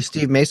when it comes. Where's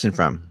Steve Mason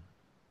from?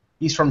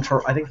 He's from.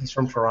 I think he's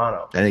from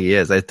Toronto. I think he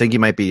is. I think he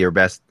might be your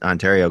best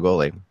Ontario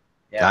goalie.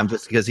 Yeah. I'm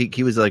just because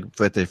he was like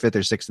fifth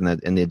or sixth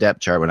in the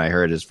depth chart when I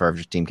heard as far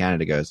as Team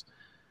Canada goes.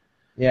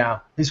 Yeah,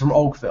 he's from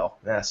Oakville.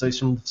 Yeah, so he's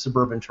from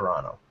suburban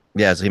Toronto.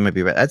 Yeah, so he might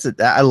be right.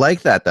 I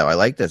like that though. I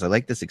like this. I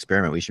like this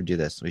experiment. We should do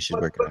this. We should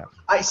work it out.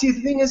 I see.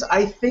 The thing is,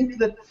 I think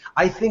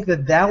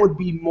that would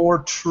be more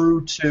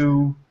true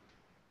to.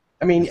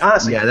 I mean,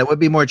 honestly, that would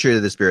be more true to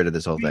the spirit of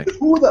this whole thing.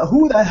 Who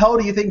the hell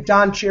do you think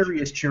Don Cherry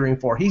is cheering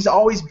for? He's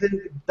always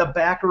been the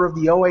backer of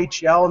the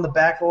OHL and the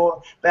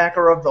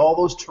backer of all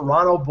those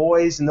Toronto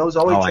boys and those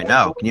OHL. Oh, I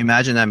know. Can you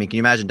imagine that? I mean, can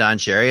you imagine Don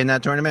Cherry in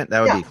that tournament?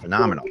 That would be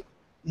phenomenal.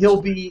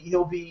 He'll be.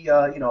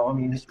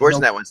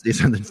 Sportsnet wants to do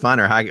something fun,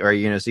 or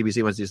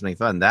CBC wants to do something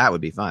fun. That would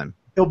be fun.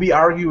 He'll be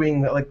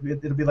arguing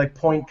it'll be like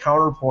point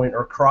counterpoint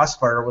or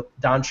crossfire with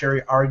Don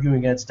Cherry arguing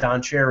against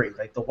Don Cherry,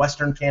 like the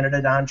Western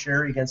Canada Don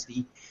Cherry against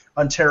the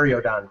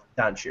Ontario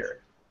Don Cherry.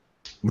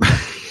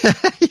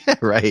 Yeah,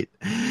 right.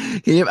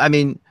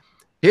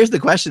 Here's the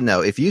question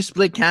though: if you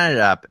split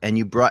Canada up and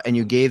you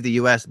gave the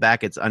U.S.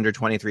 back its under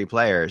 23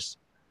 players.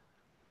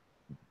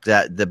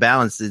 That the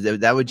balance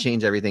that would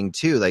change everything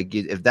too. Like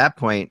at that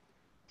point,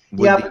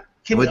 would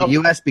the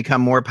U.S. become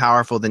more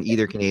powerful than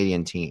either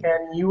Canadian team?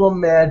 Can you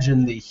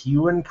imagine the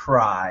hue and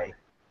cry?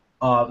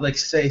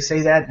 Say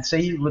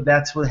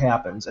that's what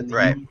happens, and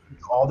right.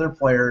 All their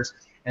players,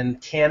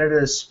 and Canada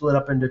is split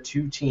up into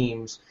 2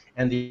 teams,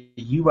 and the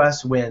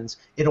U.S. wins.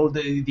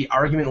 The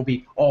argument will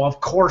be, oh, of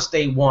course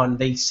they won.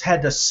 They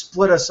had to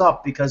split us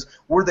up because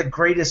we're the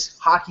greatest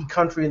hockey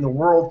country in the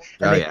world.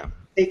 And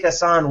take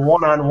us on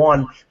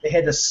one. They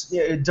had to.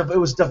 It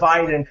was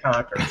divide and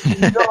conquer.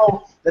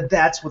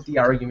 That's what the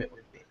argument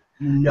would be.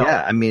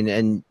 Yeah, I mean,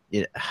 and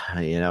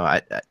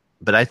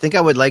but I think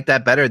I would like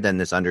that better than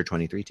this under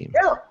 23 team.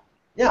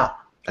 Yeah.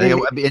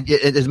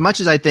 As much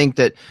as I think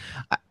that,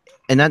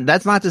 and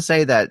that's not to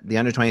say that the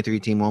under 23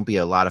 team won't be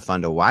a lot of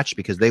fun to watch,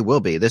 because they will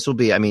be. This will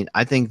be. I mean,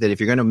 I think that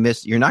if you're going to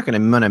miss, you're not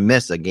going to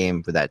miss a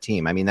game for that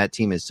team. I mean, that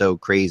team is so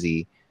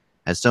crazy,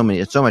 has so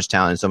much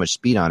talent and so much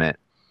speed on it.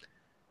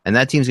 And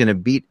that team's going to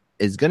be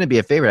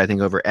a favorite, I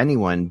think, over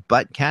anyone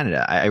but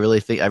Canada. I really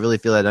feel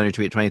that under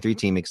 23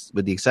 team,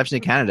 with the exception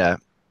of Canada,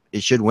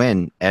 it should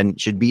win and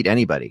should beat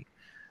anybody.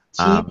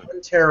 Team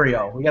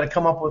Ontario. We got to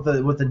come up with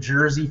a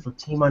jersey for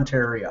Team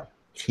Ontario.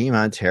 Team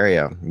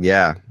Ontario.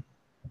 Yeah.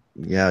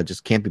 It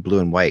just can't be blue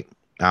and white.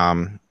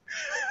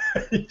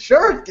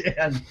 Sure it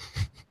can.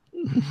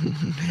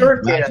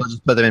 Sure, Might as well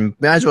just put them in.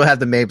 Might as well have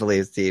the Maple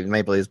Leafs team,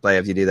 Maple Leafs play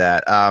if you do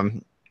that.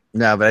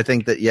 No, but I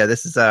think that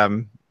this is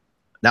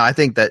Now I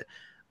think that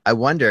I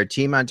wonder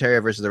Team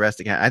Ontario versus the rest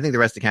of Canada. I think the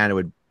rest of Canada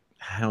would.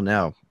 I don't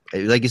know.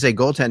 Like you say,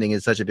 goaltending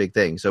is such a big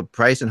thing. So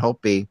Price and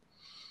Holtby,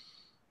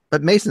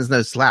 but Mason's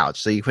no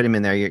slouch. So you put him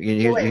in there.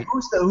 Wait,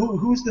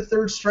 who's the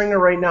third stringer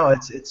right now?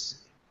 It's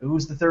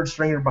who's the third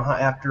stringer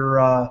behind after?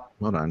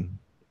 Hold on.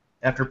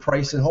 After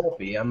Price and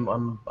Holtby,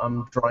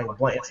 I'm drawing a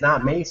blank. It's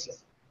not Mason.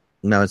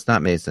 No, it's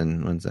not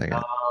Mason. 1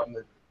 second.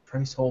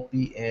 Price,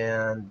 Holtby,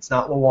 and it's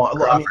not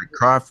Luongo.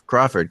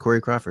 Crawford,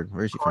 Corey Crawford.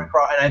 Where is he from?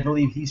 And I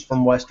believe he's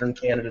from Western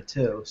Canada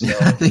too. So.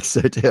 I think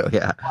so too.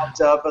 Yeah.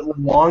 But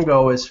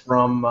Luongo is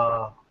from.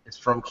 It's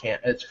from.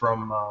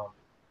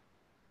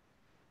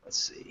 Let's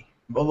see.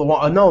 Well,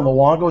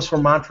 Luongo's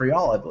from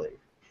Montreal, I believe.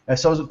 And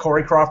so is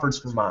Corey Crawford's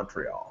from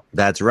Montreal.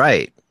 That's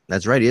right.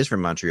 That's right. He is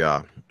from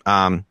Montreal.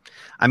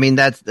 I mean,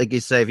 that's like you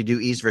say. If you do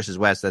East versus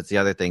West, that's the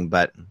other thing.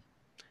 But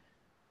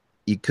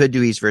you could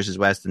do East versus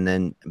West, and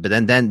then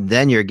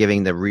you're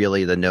giving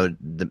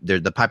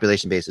the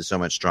population base is so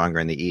much stronger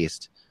in the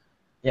East.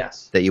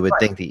 Yes, that you would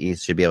think the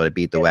East should be able to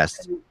beat the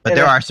West. But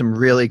there are some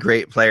really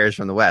great players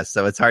from the West,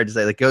 so it's hard to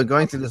say. Like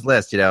going through this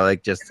list,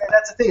 just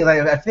that's the thing.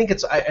 Like, I think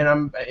it's,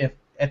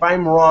 if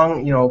I'm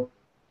wrong,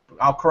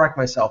 I'll correct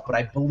myself. But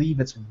I believe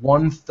it's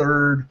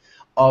 1/3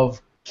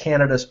 of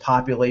Canada's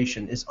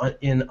population is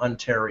in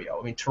Ontario.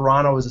 I mean,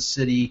 Toronto is a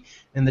city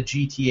in the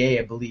GTA,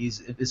 I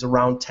believe, is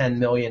around 10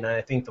 million, and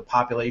I think the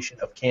population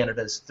of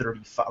Canada is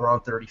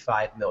around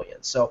 35 million.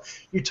 So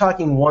you're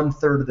talking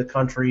 1/3 of the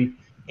country,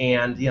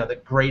 and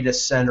the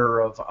greatest center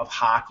of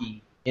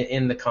hockey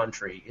in the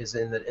country is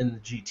in the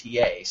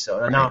GTA.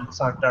 So now I'm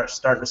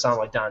starting to sound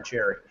like Don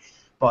Cherry.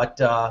 But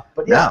yeah.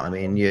 No, I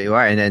mean you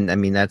are, and then I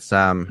mean that's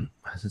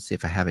let's see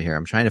if I have it here.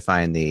 I'm trying to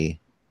find the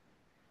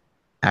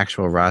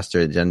actual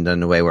roster done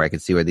in a way where I can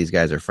see where these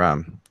guys are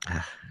from.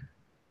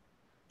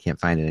 Can't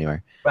find it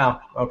anywhere. Well,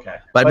 okay.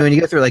 But I mean, when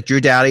you go through, like Drew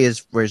Doughty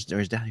is where's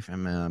Doughty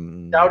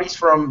from? Doughty's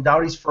from.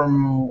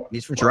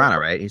 He's from Toronto,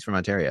 right? He's from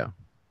Ontario.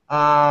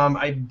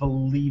 I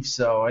believe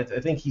so. I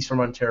think he's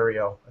from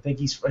Ontario. I think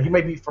he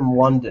might be from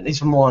London. He's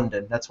from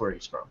London. That's where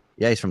he's from.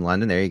 Yeah, he's from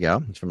London. There you go.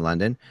 He's from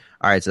London.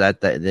 All right, so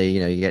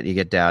you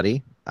get Doughty.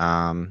 You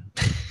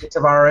get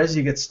Tavares.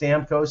 You get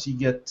Stamkos. You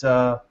get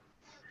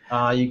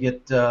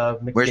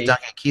McDavid. Where's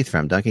Duncan Keith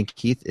from? Duncan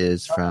Keith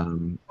is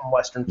from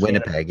Western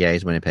Winnipeg. Canada. Yeah,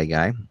 he's a Winnipeg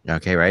guy.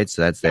 Okay, right.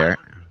 So that's there.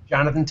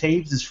 Jonathan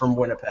Taves is from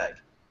Winnipeg.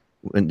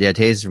 Yeah,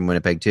 Taves is from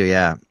Winnipeg too.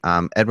 Yeah.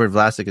 Edward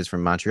Vlasic is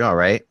from Montreal,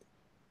 right?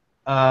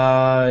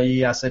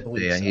 Yes, I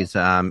believe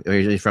so.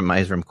 He's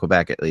from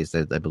Quebec at least,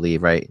 I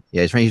believe, right?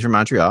 Yeah, he's from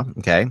Montreal.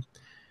 Okay.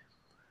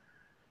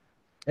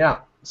 Yeah.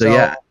 So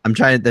yeah, I'm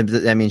trying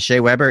to. I mean, Shea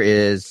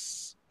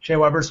Weber's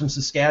from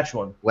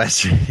Saskatchewan.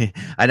 Western.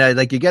 I know,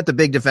 like you get the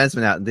big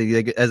defenseman out.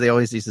 As they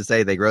always used to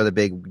say, they grow the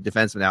big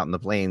defenseman out in the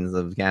plains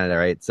of Canada,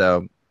 right?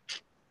 So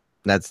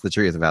that's the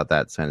truth about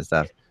that kind of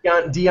stuff.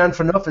 Dion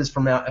Phaneuf is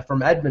from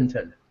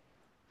Edmonton.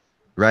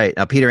 Right.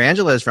 Now Peter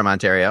Angelo is from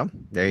Ontario.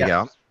 There you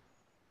go.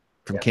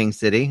 From King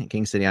City,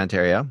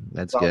 Ontario.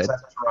 That's good.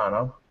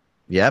 Toronto.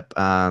 Yep.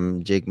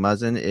 Jake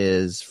Muzzin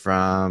is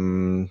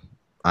from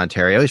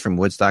Ontario. He's from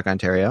Woodstock,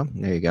 Ontario.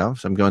 There you go.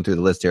 So I'm going through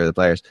the list here of the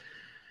players.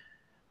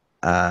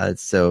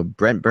 So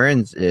Brent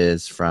Burns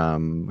is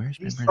from where's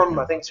Brent Burns from?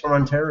 I think he's from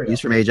Ontario. He's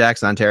from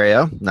Ajax,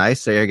 Ontario.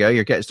 Nice. There you go.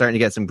 You're starting to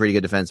get some pretty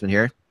good defensemen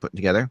here put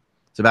together.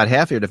 So about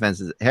half your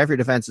defense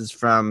is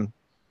from.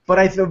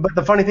 But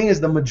the funny thing is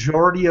the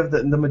majority of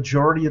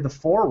the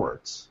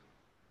forwards.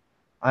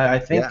 I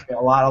think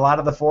a lot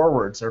of the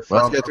forwards are from.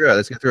 Well,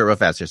 let's go through it real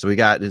fast here. So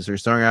we're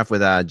starting off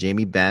with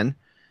Jamie Benn,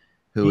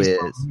 he's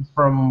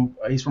from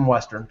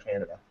Western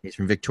Canada. He's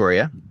from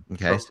Victoria.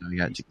 Okay, so we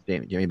got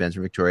Jamie Benn's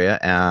from Victoria.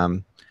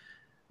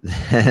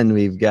 Then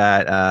we've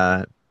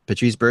got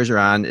Patrice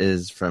Bergeron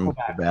is from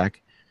Quebec.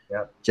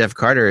 Yep. Jeff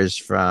Carter is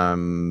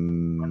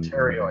from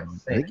Ontario, I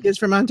think. he's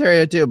from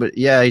Ontario too, but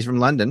yeah, he's from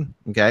London.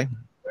 Okay.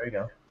 There you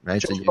go.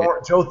 Right.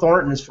 Joe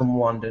Thornton is from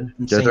London.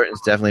 Joe Thornton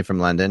is definitely from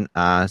London.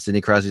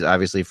 Sidney Crosby is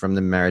obviously from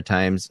the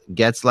Maritimes.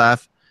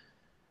 Getzlaff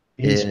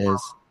is from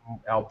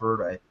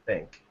Alberta, I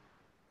think.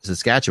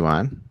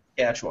 Saskatchewan.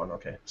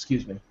 Okay.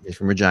 Excuse me. He's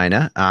from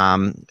Regina.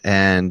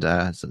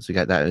 So we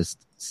got that.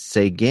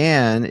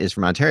 Sagan is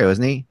from Ontario,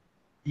 isn't he?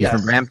 He's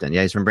from Brampton.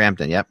 Yeah, he's from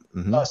Brampton. Yep.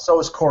 Mm-hmm. So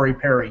is Corey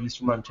Perry. He's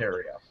from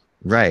Ontario.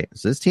 Right.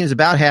 So this team's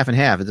about half and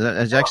half.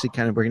 It's actually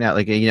kind of working out.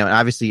 Like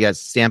obviously you got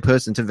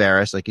Stamkos and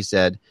Tavares, like you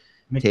said.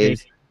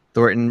 Taves,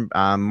 Thornton,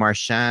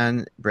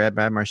 Marchand. Brad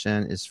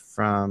Marchand is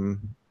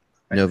from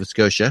Nova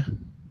Scotia.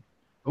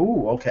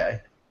 Ooh,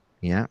 okay.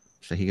 Yeah,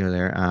 so he goes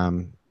there.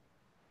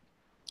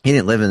 He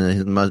didn't live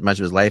in much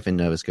of his life in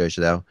Nova Scotia,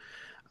 though.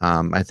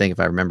 I think if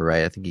I remember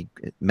right,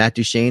 Matt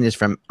Duchene is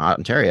from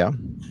Ontario,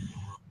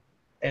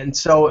 and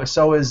so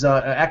is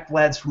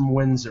Ekblad's from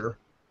Windsor,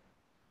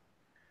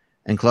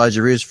 and Claude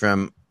Giroux's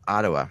from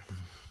Ottawa,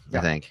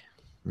 I think.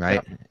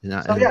 Right.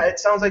 It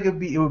sounds like it would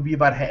be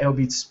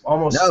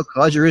almost. No,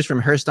 Claude Giroux's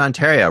from Hearst,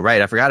 Ontario.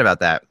 Right, I forgot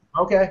about that.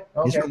 Okay.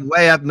 He's from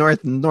way up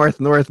northern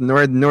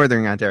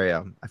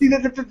Ontario. See,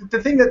 the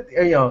thing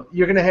that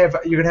you're gonna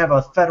have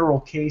a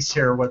federal case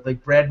here with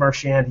like Brad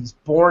Marchand. He's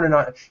born in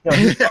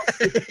he's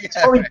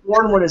probably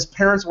born when his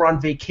parents were on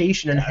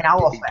vacation in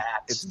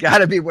Halifax. It's got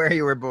to be where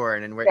you were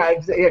born and where. Yeah,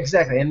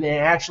 exactly. And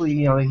actually,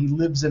 he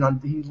lives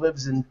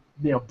in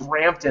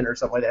Brampton or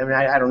something like that. I mean,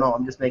 I don't know.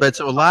 I'm just making. But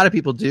so a lot of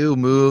people do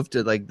move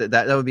to like that.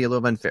 That would be a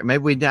little unfair.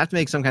 Maybe we'd have to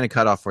make some kind of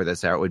cutoff for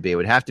this. How it would be? It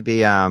would have to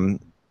be.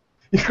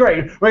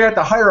 Great. We're gonna have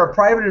to hire a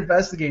private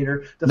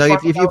investigator.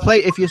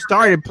 If you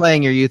started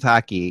playing your youth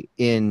hockey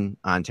in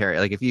Ontario,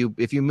 like if you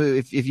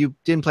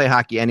didn't play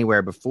hockey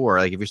anywhere before,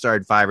 like if you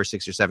started 5 or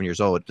 6 or 7 years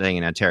old playing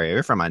in Ontario,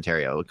 you're from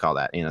Ontario. We'll call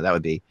that. That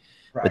would be.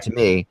 Right. But to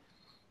me,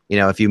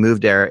 if you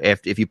moved there,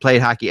 if you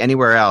played hockey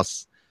anywhere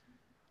else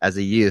as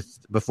a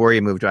youth before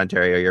you moved to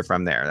Ontario, you're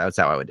from there. That's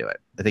how I would do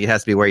it. I think it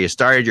has to be where you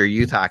started your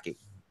youth hockey,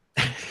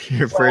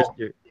 your first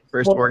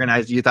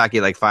organized youth hockey,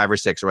 like 5 or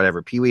 6 or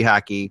whatever, Pee-wee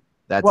hockey.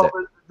 That's it.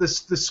 The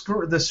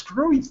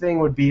screwy thing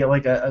would be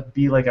like a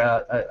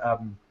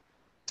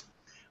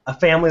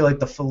family like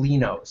the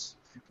Felinos,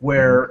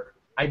 where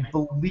I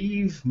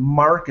believe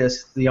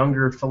Marcus, the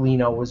younger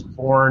Felino, was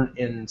born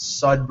in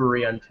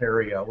Sudbury,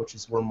 Ontario, which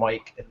is where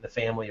Mike and the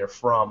family are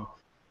from.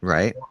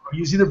 Right.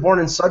 He was either born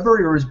in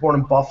Sudbury or he was born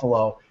in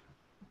Buffalo.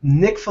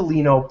 Nick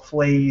Felino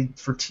played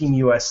for Team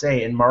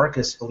USA, and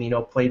Marcus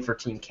Felino played for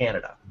Team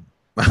Canada.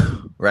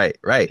 Right.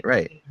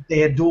 They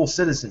had dual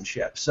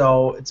citizenship,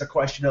 so it's a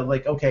question of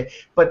like, okay,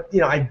 but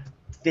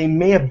they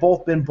may have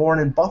both been born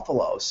in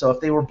Buffalo. So if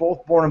they were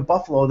both born in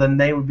Buffalo, then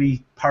they would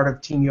be part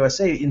of Team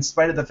USA, in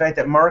spite of the fact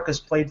that Marcus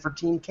played for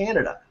Team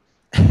Canada.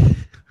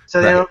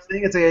 So right. I'm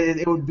saying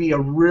it would be a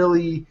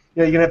really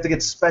you're gonna have to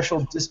get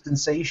special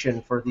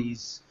dispensation for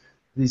these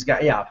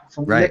guys. Yeah,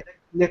 right.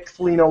 Nick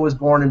Felino was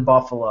born in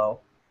Buffalo,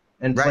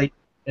 and right.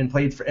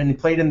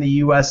 played in the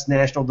U.S.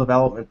 National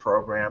Development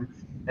Program.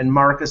 And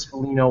Marcus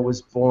Felino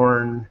was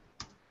born,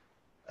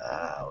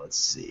 let's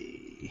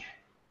see.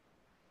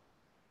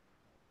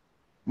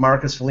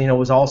 Marcus Felino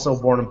was also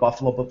born in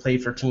Buffalo, but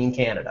played for Team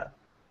Canada.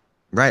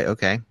 Right.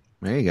 Okay.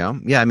 There you go.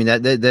 Yeah. I mean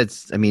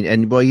that's. I mean,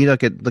 and well, you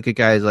look at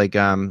guys like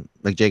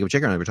Jacob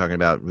Chikrin we were talking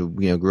about,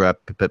 who grew up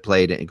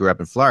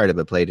in Florida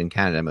but played in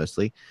Canada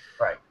mostly.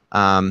 Right.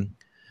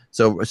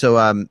 So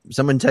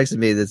someone texted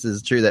me, this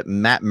is true, that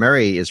Matt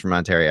Murray is from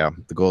Ontario,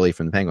 the goalie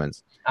from the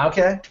Penguins.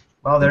 Okay.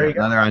 Well, there you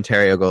go. Another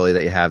Ontario goalie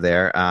that you have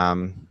there.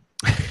 And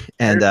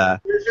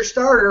here's your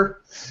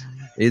starter.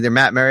 Either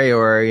Matt Murray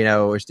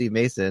or Steve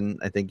Mason.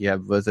 I think you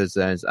have both those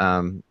guys.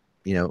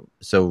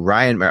 So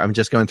Ryan, I'm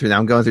just going through now.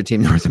 I'm going through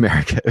Team North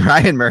America.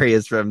 Ryan Murray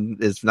is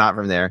not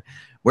from there.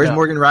 Where's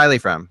Morgan Riley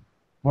from?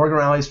 Morgan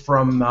Riley's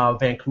from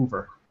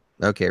Vancouver.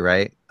 Okay,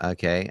 right.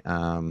 Okay.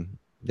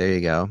 There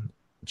you go.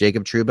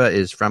 Jacob Trouba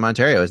is from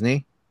Ontario, isn't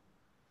he?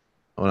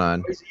 Hold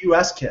on. He's a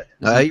U.S. kid.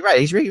 You're right.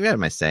 He's what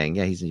am I saying?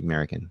 Yeah, he's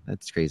American.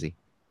 That's crazy.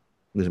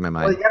 Losing my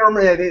mind. Well, you gotta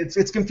remember,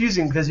 it's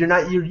confusing because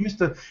you're used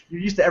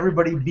to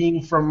everybody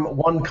being from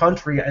one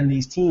country in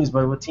these teams,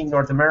 but with Team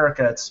North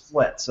America, it's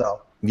split.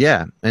 So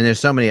yeah, and there's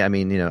so many. I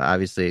mean,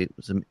 obviously,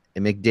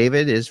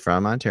 McDavid is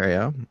from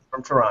Ontario,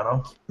 from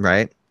Toronto,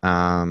 right?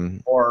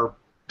 Or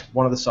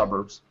one of the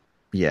suburbs.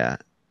 Yeah.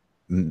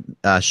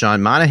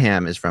 Sean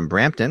Monahan is from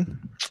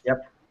Brampton.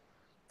 Yep.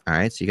 All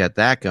right, so you got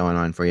that going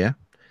on for you.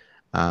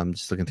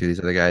 Just looking through these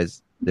other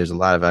guys. There's a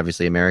lot of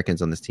obviously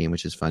Americans on this team,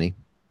 which is funny.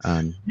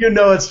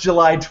 It's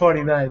July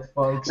 29th,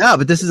 folks. No,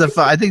 but this is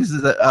I think this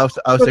is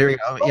so here we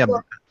go. Yeah,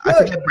 I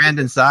forget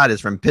Brandon Saad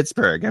is from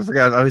Pittsburgh. I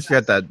always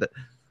forget that.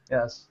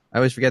 Yes. I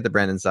always forget that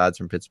Brandon Saad's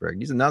from Pittsburgh.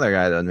 He's another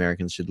guy that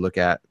Americans should look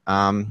at.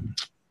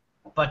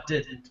 But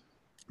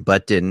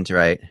didn't,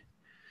 right?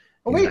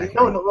 Oh wait,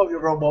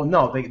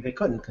 no, they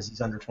couldn't because he's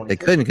under 23.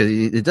 They couldn't because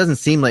it doesn't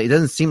seem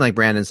like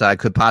Brandon Saad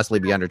could possibly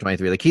be under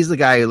 23. Like he's the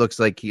guy who looks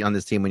like on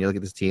this team when you look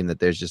at this team that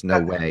there's just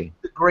no way.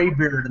 The gray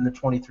beard and the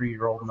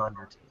 23-year-old and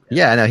under team.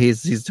 Yeah, no,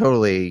 he's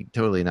totally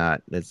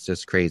not. It's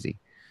just crazy.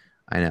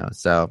 I know.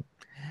 So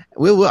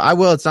I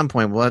will at some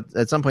point. We'll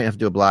at some point have to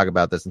do a blog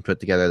about this and put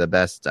together the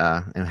best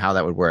and how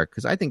that would work,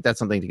 because I think that's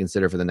something to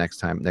consider for the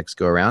next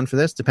go around for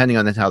this, depending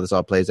on how this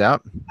all plays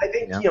out. I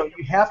think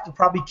you have to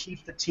probably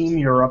keep the Team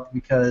Europe,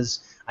 because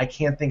I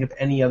can't think of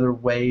any other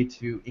way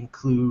to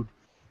include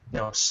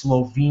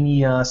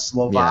Slovenia,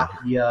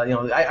 Slovakia.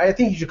 Yeah. I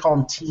think you should call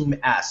them Team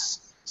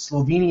S: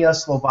 Slovenia,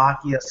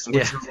 Slovakia,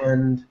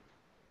 Switzerland.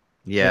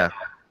 Yeah.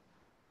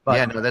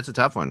 But, no, that's a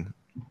tough one.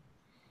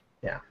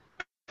 Yeah.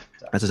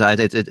 That's I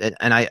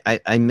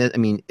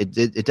mean, it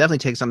definitely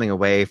takes something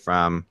away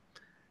from.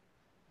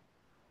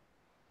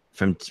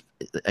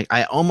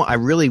 I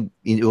really,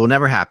 it will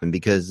never happen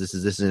because this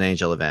is an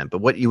NHL event.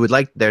 But what you would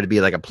like there to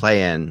be like a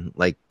play-in,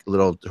 like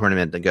little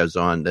tournament that goes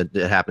on that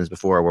happens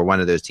before, where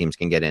one of those teams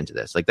can get into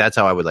this. Like that's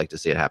how I would like to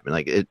see it happen.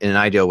 Like in an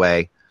ideal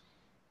way,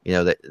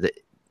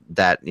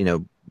 that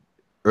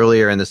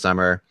earlier in the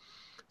summer,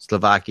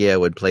 Slovakia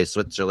would play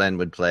Switzerland,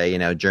 would play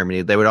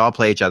Germany. They would all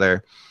play each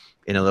other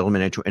in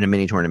a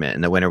mini tournament,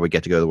 and the winner would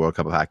get to go to the World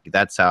Cup of Hockey.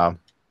 That's how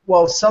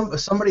Well,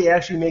 somebody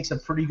actually makes a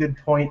pretty good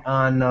point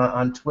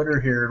on Twitter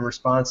here in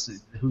response to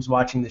who's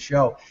watching the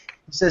show.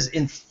 He says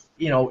in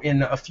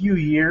a few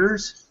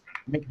years,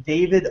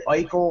 McDavid,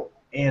 Eichel,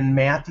 and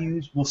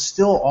Matthews will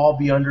still all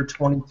be under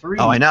 23.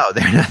 Oh, I know.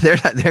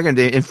 They're going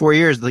to in 4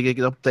 years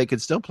they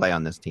could still play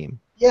on this team.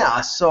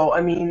 Yeah. So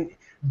I mean,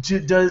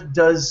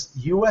 does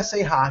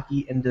USA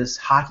Hockey and does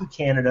Hockey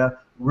Canada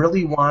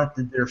really want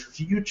their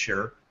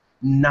future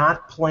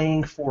not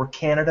playing for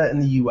Canada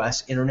and the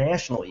U.S.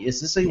 internationally?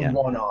 Is this a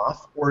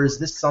one-off, or is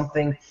this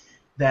something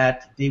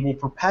that they will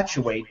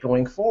perpetuate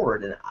going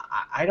forward? And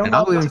I don't know.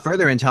 I'll go even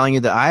further in telling you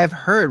that I have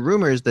heard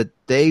rumors that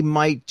they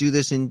might do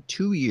this in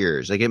 2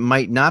 years. Like, it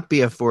might not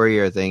be a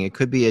 4-year thing. It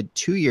could be a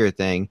 2-year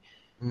thing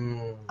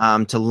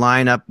to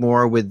line up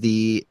more with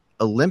the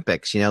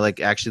Olympics,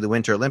 like actually the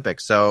Winter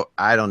Olympics. So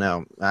I don't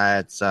know.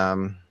 It's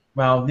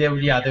Well, they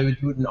would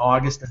do it in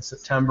August and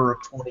September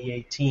of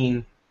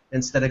 2018.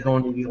 Instead of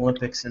going to the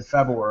Olympics in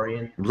February.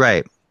 And,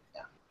 right.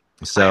 Yeah.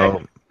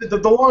 So the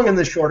long and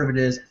the short of it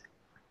is,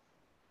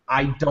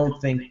 I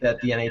don't think that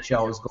the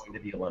NHL is going to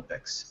the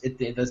Olympics.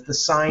 The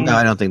sign. No,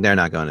 I don't think they're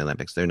not going to the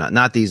Olympics. They're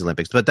not these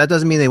Olympics. But that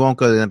doesn't mean they won't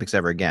go to the Olympics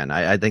ever again.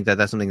 I think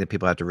that's something that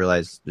people have to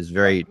realize is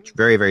very,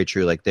 very, very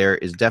true. Like, there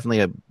is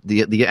definitely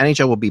the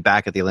NHL will be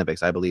back at the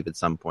Olympics, I believe, at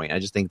some point. I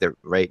just think that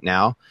right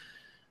now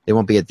they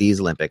won't be at these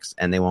Olympics,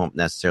 and they won't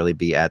necessarily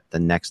be at the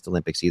next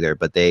Olympics either.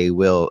 But they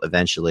will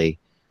eventually.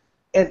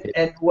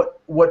 And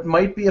what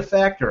might be a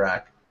factor,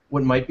 Ak,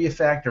 what might be a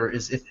factor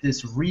is if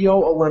this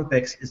Rio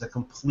Olympics is a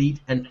complete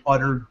and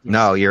utter.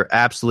 No, you're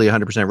absolutely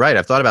 100% right.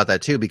 I've thought about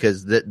that too,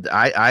 because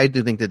I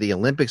do think that the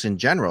Olympics in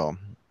general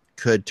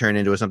could turn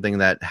into something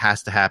that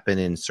has to happen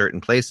in certain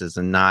places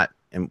and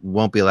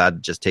won't be allowed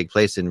to just take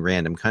place in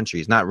random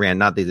countries. Not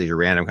that these are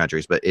random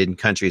countries, but in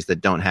countries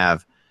that don't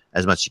have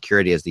as much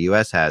security as the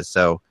U.S. has.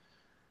 So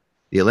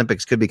the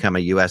Olympics could become a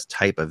U.S.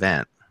 type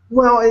event.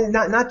 Well, and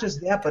not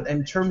just that, but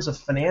in terms of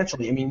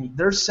financially, I mean,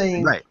 they're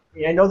saying. Right.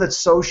 I know that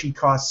Sochi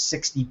costs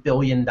 $60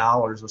 billion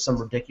or some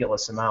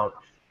ridiculous amount,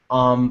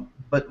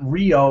 but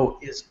Rio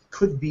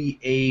could be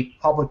a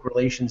public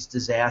relations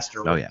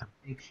disaster. Oh yeah.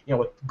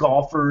 With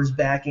golfers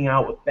backing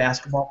out, with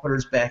basketball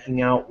players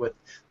backing out, with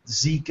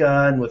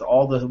Zika and with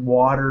all the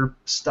water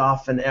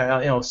stuff, and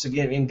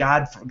and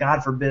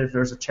God forbid if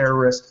there's a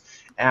terrorist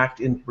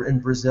act in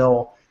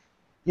Brazil.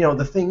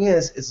 The thing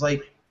is, it's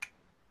like.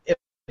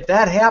 If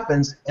that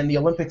happens and the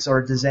Olympics are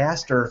a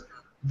disaster,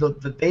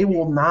 they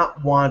will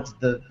not want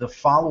the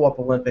follow-up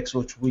Olympics,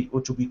 which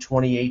will be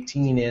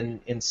 2018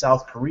 in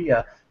South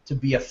Korea, to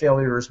be a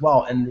failure as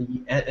well.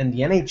 And the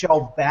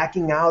NHL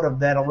backing out of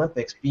that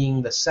Olympics,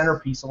 being the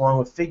centerpiece along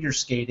with figure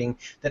skating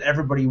that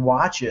everybody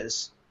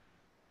watches,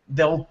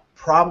 they'll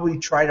probably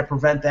try to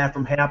prevent that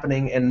from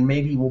happening, and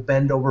maybe will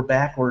bend over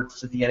backwards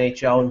to the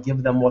NHL and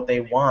give them what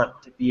they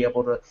want to be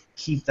able to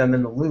keep them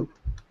in the loop.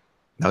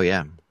 Oh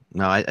yeah.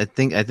 No, I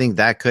think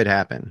that could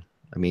happen.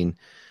 I mean,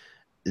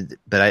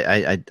 but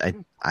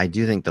I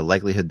do think the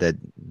likelihood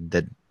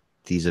that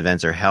these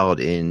events are held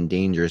in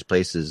dangerous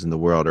places in the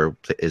world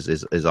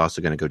is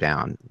also going to go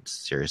down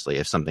seriously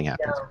if something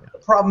happens. Yeah, the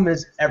problem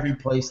is every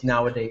place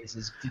nowadays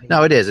is.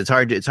 No, it is. It's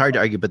hard to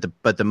argue,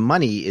 but the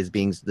money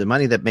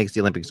that makes the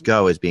Olympics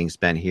go is being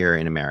spent here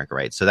in America,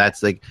 right? So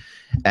that's like,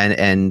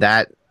 and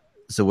that.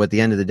 So at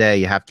the end of the day,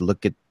 you have to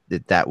look at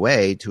it that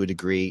way to a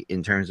degree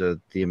in terms of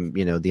the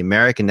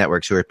American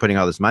networks who are putting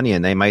all this money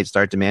in. They might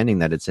start demanding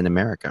that it's in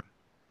America.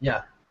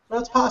 Yeah,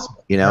 that's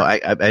possible.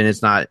 And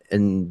it's not,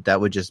 and that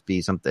would just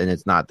be something.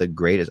 It's not the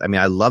greatest. I mean,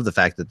 I love the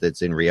fact that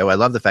it's in Rio. I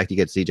love the fact you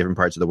get to see different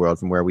parts of the world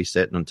from where we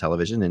sit on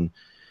television, and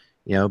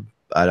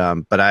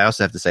but I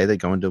also have to say that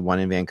going to one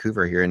in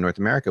Vancouver here in North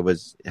America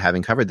was,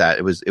 having covered that,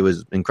 it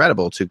was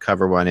incredible to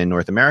cover one in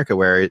North America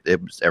where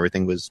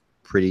everything was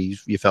pretty.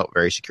 You felt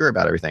very secure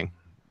about everything.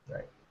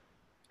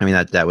 I mean,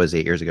 that was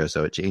 8 years ago,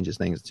 so it changes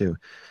things too,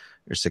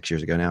 or 6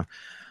 years ago now.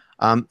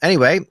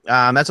 Anyway,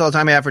 that's all the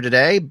time we have for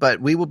today,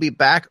 but we will be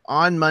back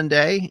on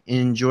Monday.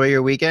 Enjoy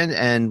your weekend,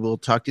 and we'll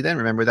talk to you then.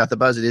 Remember, without the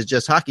buzz, it is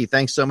just hockey.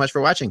 Thanks so much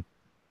for watching.